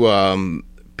wanted to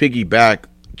piggyback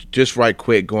just right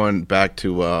quick going back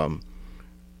to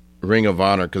Ring of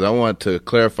Honor because I want to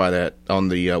clarify that on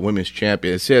the women's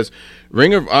champion. It says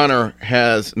Ring of Honor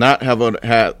has not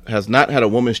had a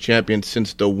women's champion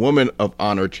since the Women of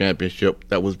Honor Championship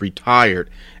that was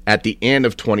retired at the end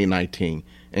of 2019.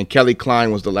 And Kelly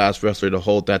Klein was the last wrestler to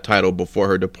hold that title before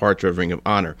her departure of Ring of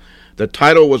Honor. The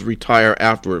title was retired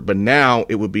afterward, but now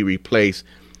it would be replaced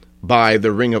by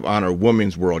the Ring of Honor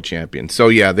Women's World Champion. So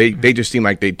yeah, they just seem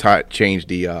like they changed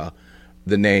the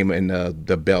name and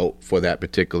the belt for that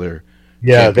particular.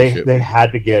 Yeah, they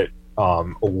had to get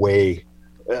away,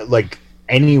 like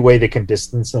any way they can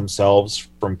distance themselves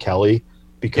from Kelly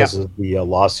because of the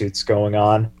lawsuits going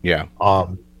on. Yeah.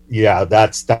 Yeah,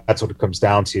 that's what it comes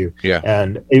down to. Yeah.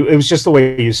 And it was just the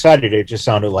way you said it. It just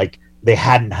sounded like they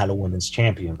hadn't had a women's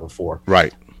champion before.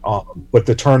 Right. But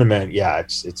the tournament,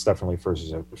 it's definitely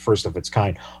first of its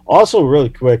kind. Also, really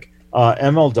quick,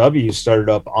 MLW started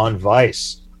up on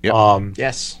Vice. Yep.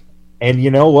 Yes. And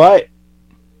you know what?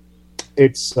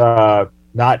 It's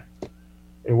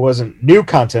it wasn't new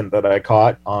content that I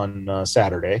caught on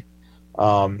Saturday.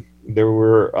 There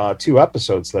were 2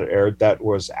 episodes that aired that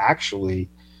was actually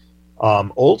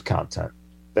old content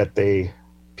that they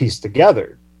pieced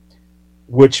together,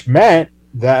 which meant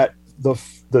that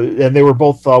and they were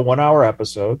both 1-hour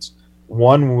episodes.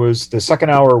 The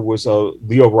second hour was a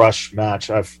Leo Rush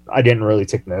match. I didn't really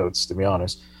take notes, to be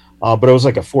honest, but it was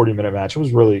like a 40-minute match. It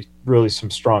was really, really some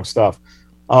strong stuff.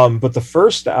 But the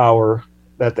first hour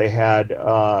that they had,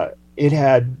 it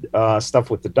had stuff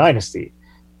with the Dynasty,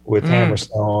 with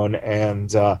Hammerstone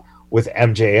and with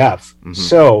MJF. Mm-hmm.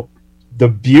 So the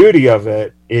beauty of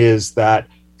it is that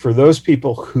for those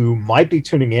people who might be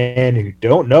tuning in who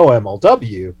don't know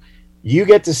MLW, you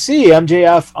get to see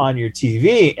MJF on your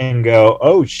TV and go,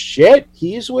 oh shit,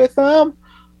 he's with them?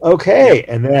 Okay. Yep.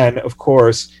 And then, of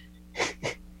course,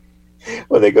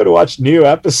 when they go to watch new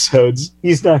episodes,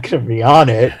 he's not going to be on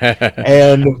it.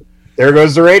 And there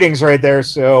goes the ratings right there.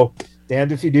 So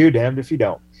damned if you do, damned if you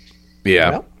don't.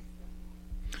 Yeah.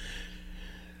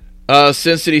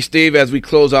 Sin City Steve, as we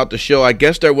close out the show, I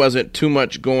guess there wasn't too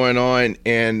much going on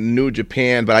in New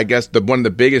Japan, but I guess one of the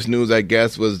biggest news,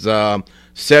 was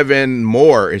 7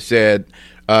 more. It said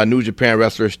New Japan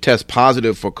wrestlers test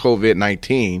positive for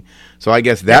COVID-19. So I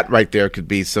guess that right there could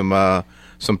be some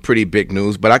pretty big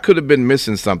news. But I could have been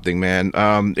missing something, man.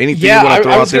 Anything you want to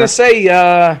throw I was going to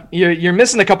say you're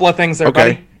missing a couple of things there,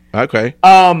 buddy. Okay.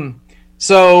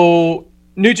 So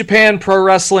New Japan Pro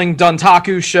Wrestling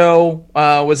Dontaku show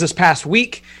was this past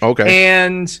week. Okay.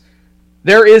 And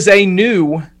there is a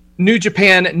new New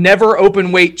Japan Never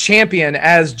Openweight champion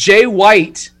as Jay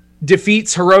White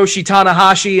defeats Hiroshi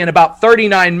Tanahashi in about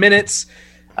 39 minutes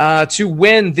to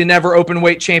win the Never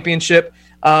Openweight championship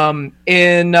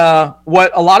in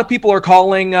what a lot of people are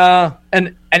calling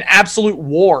an absolute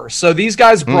war. So these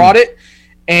guys brought it,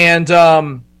 and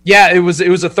it was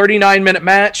a 39-minute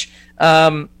match.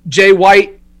 Jay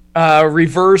White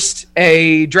reversed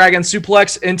a Dragon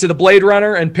Suplex into the Blade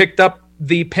Runner and picked up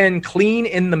the pin clean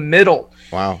in the middle.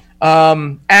 Wow.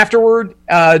 Afterward,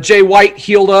 Jay White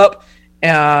healed up,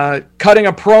 cutting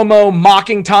a promo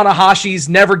mocking Tanahashi's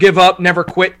never give up, never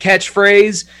quit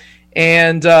catchphrase,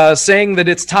 and saying that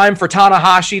it's time for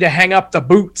Tanahashi to hang up the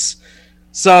boots.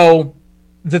 So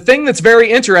the thing that's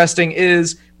very interesting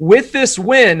is with this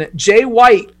win, Jay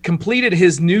White completed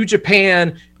his New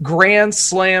Japan Grand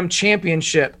Slam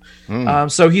Championship.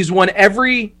 So he's won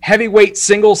every heavyweight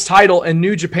singles title in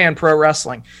New Japan Pro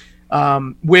Wrestling,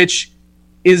 which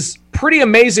is pretty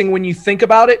amazing when you think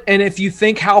about it. And if you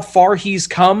think how far he's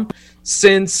come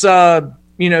since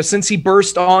he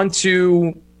burst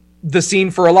onto the scene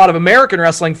for a lot of American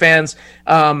wrestling fans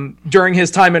during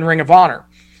his time in Ring of Honor.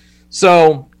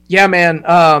 So yeah,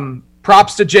 man,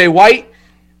 props to Jay White.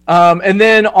 And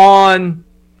then on,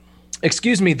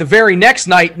 the very next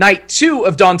night, night 2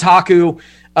 of Dontaku,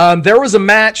 there was a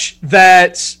match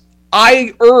that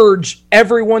I urge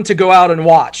everyone to go out and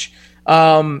watch.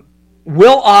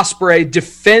 Will Ospreay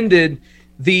defended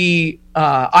the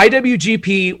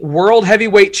IWGP World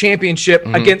Heavyweight Championship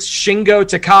against Shingo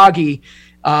Takagi.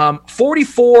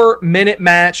 44-minute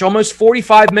match, almost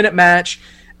 45-minute match.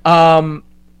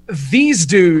 These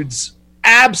dudes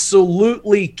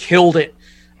absolutely killed it.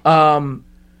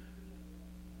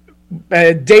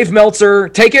 Dave Meltzer,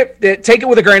 take it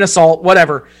with a grain of salt,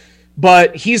 whatever.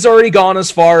 But he's already gone as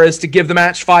far as to give the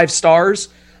match 5 stars.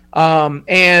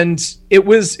 And it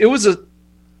was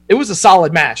a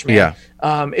solid match, man. Yeah.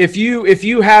 If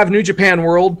you have New Japan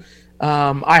World,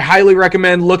 I highly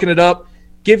recommend looking it up.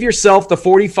 Give yourself the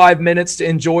 45 minutes to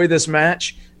enjoy this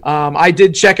match. I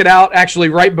did check it out actually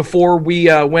right before we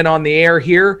went on the air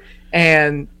here,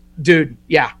 and dude,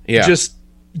 yeah. Just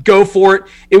go for it.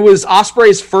 It was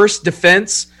Ospreay's first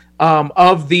defense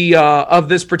of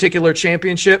this particular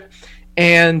championship,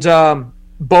 and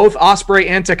both Ospreay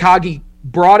and Takagi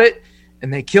brought it,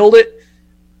 and they killed it.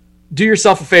 Do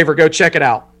yourself a favor, go check it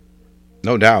out.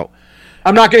 No doubt.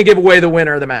 I'm not going to give away the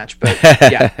winner of the match, but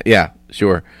yeah. Yeah,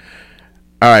 sure.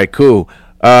 All right, cool.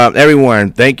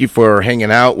 Everyone, thank you for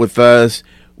hanging out with us.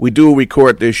 We do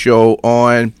record this show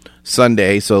on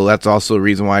Sunday, so that's also the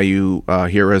reason why you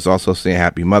hear us also saying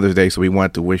Happy Mother's Day. So we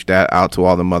want to wish that out to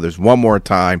all the mothers one more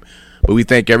time. But we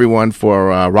thank everyone for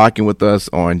rocking with us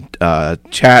on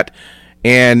chat.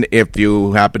 And if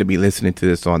you happen to be listening to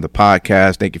this on the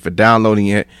podcast, thank you for downloading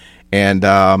it. And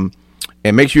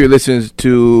make sure you listen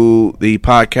to the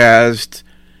podcast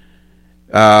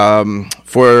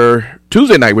for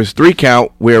Tuesday night, which is 3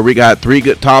 Count, where we got 3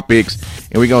 good topics,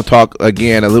 and we're going to talk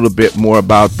again a little bit more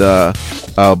about the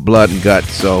blood and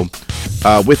guts. So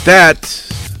with that,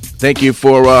 thank you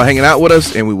for hanging out with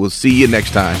us, and we will see you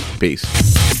next time. Peace.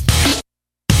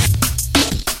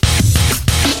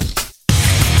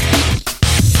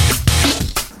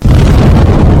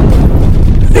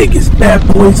 Vegas bad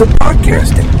boys of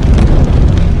podcasting.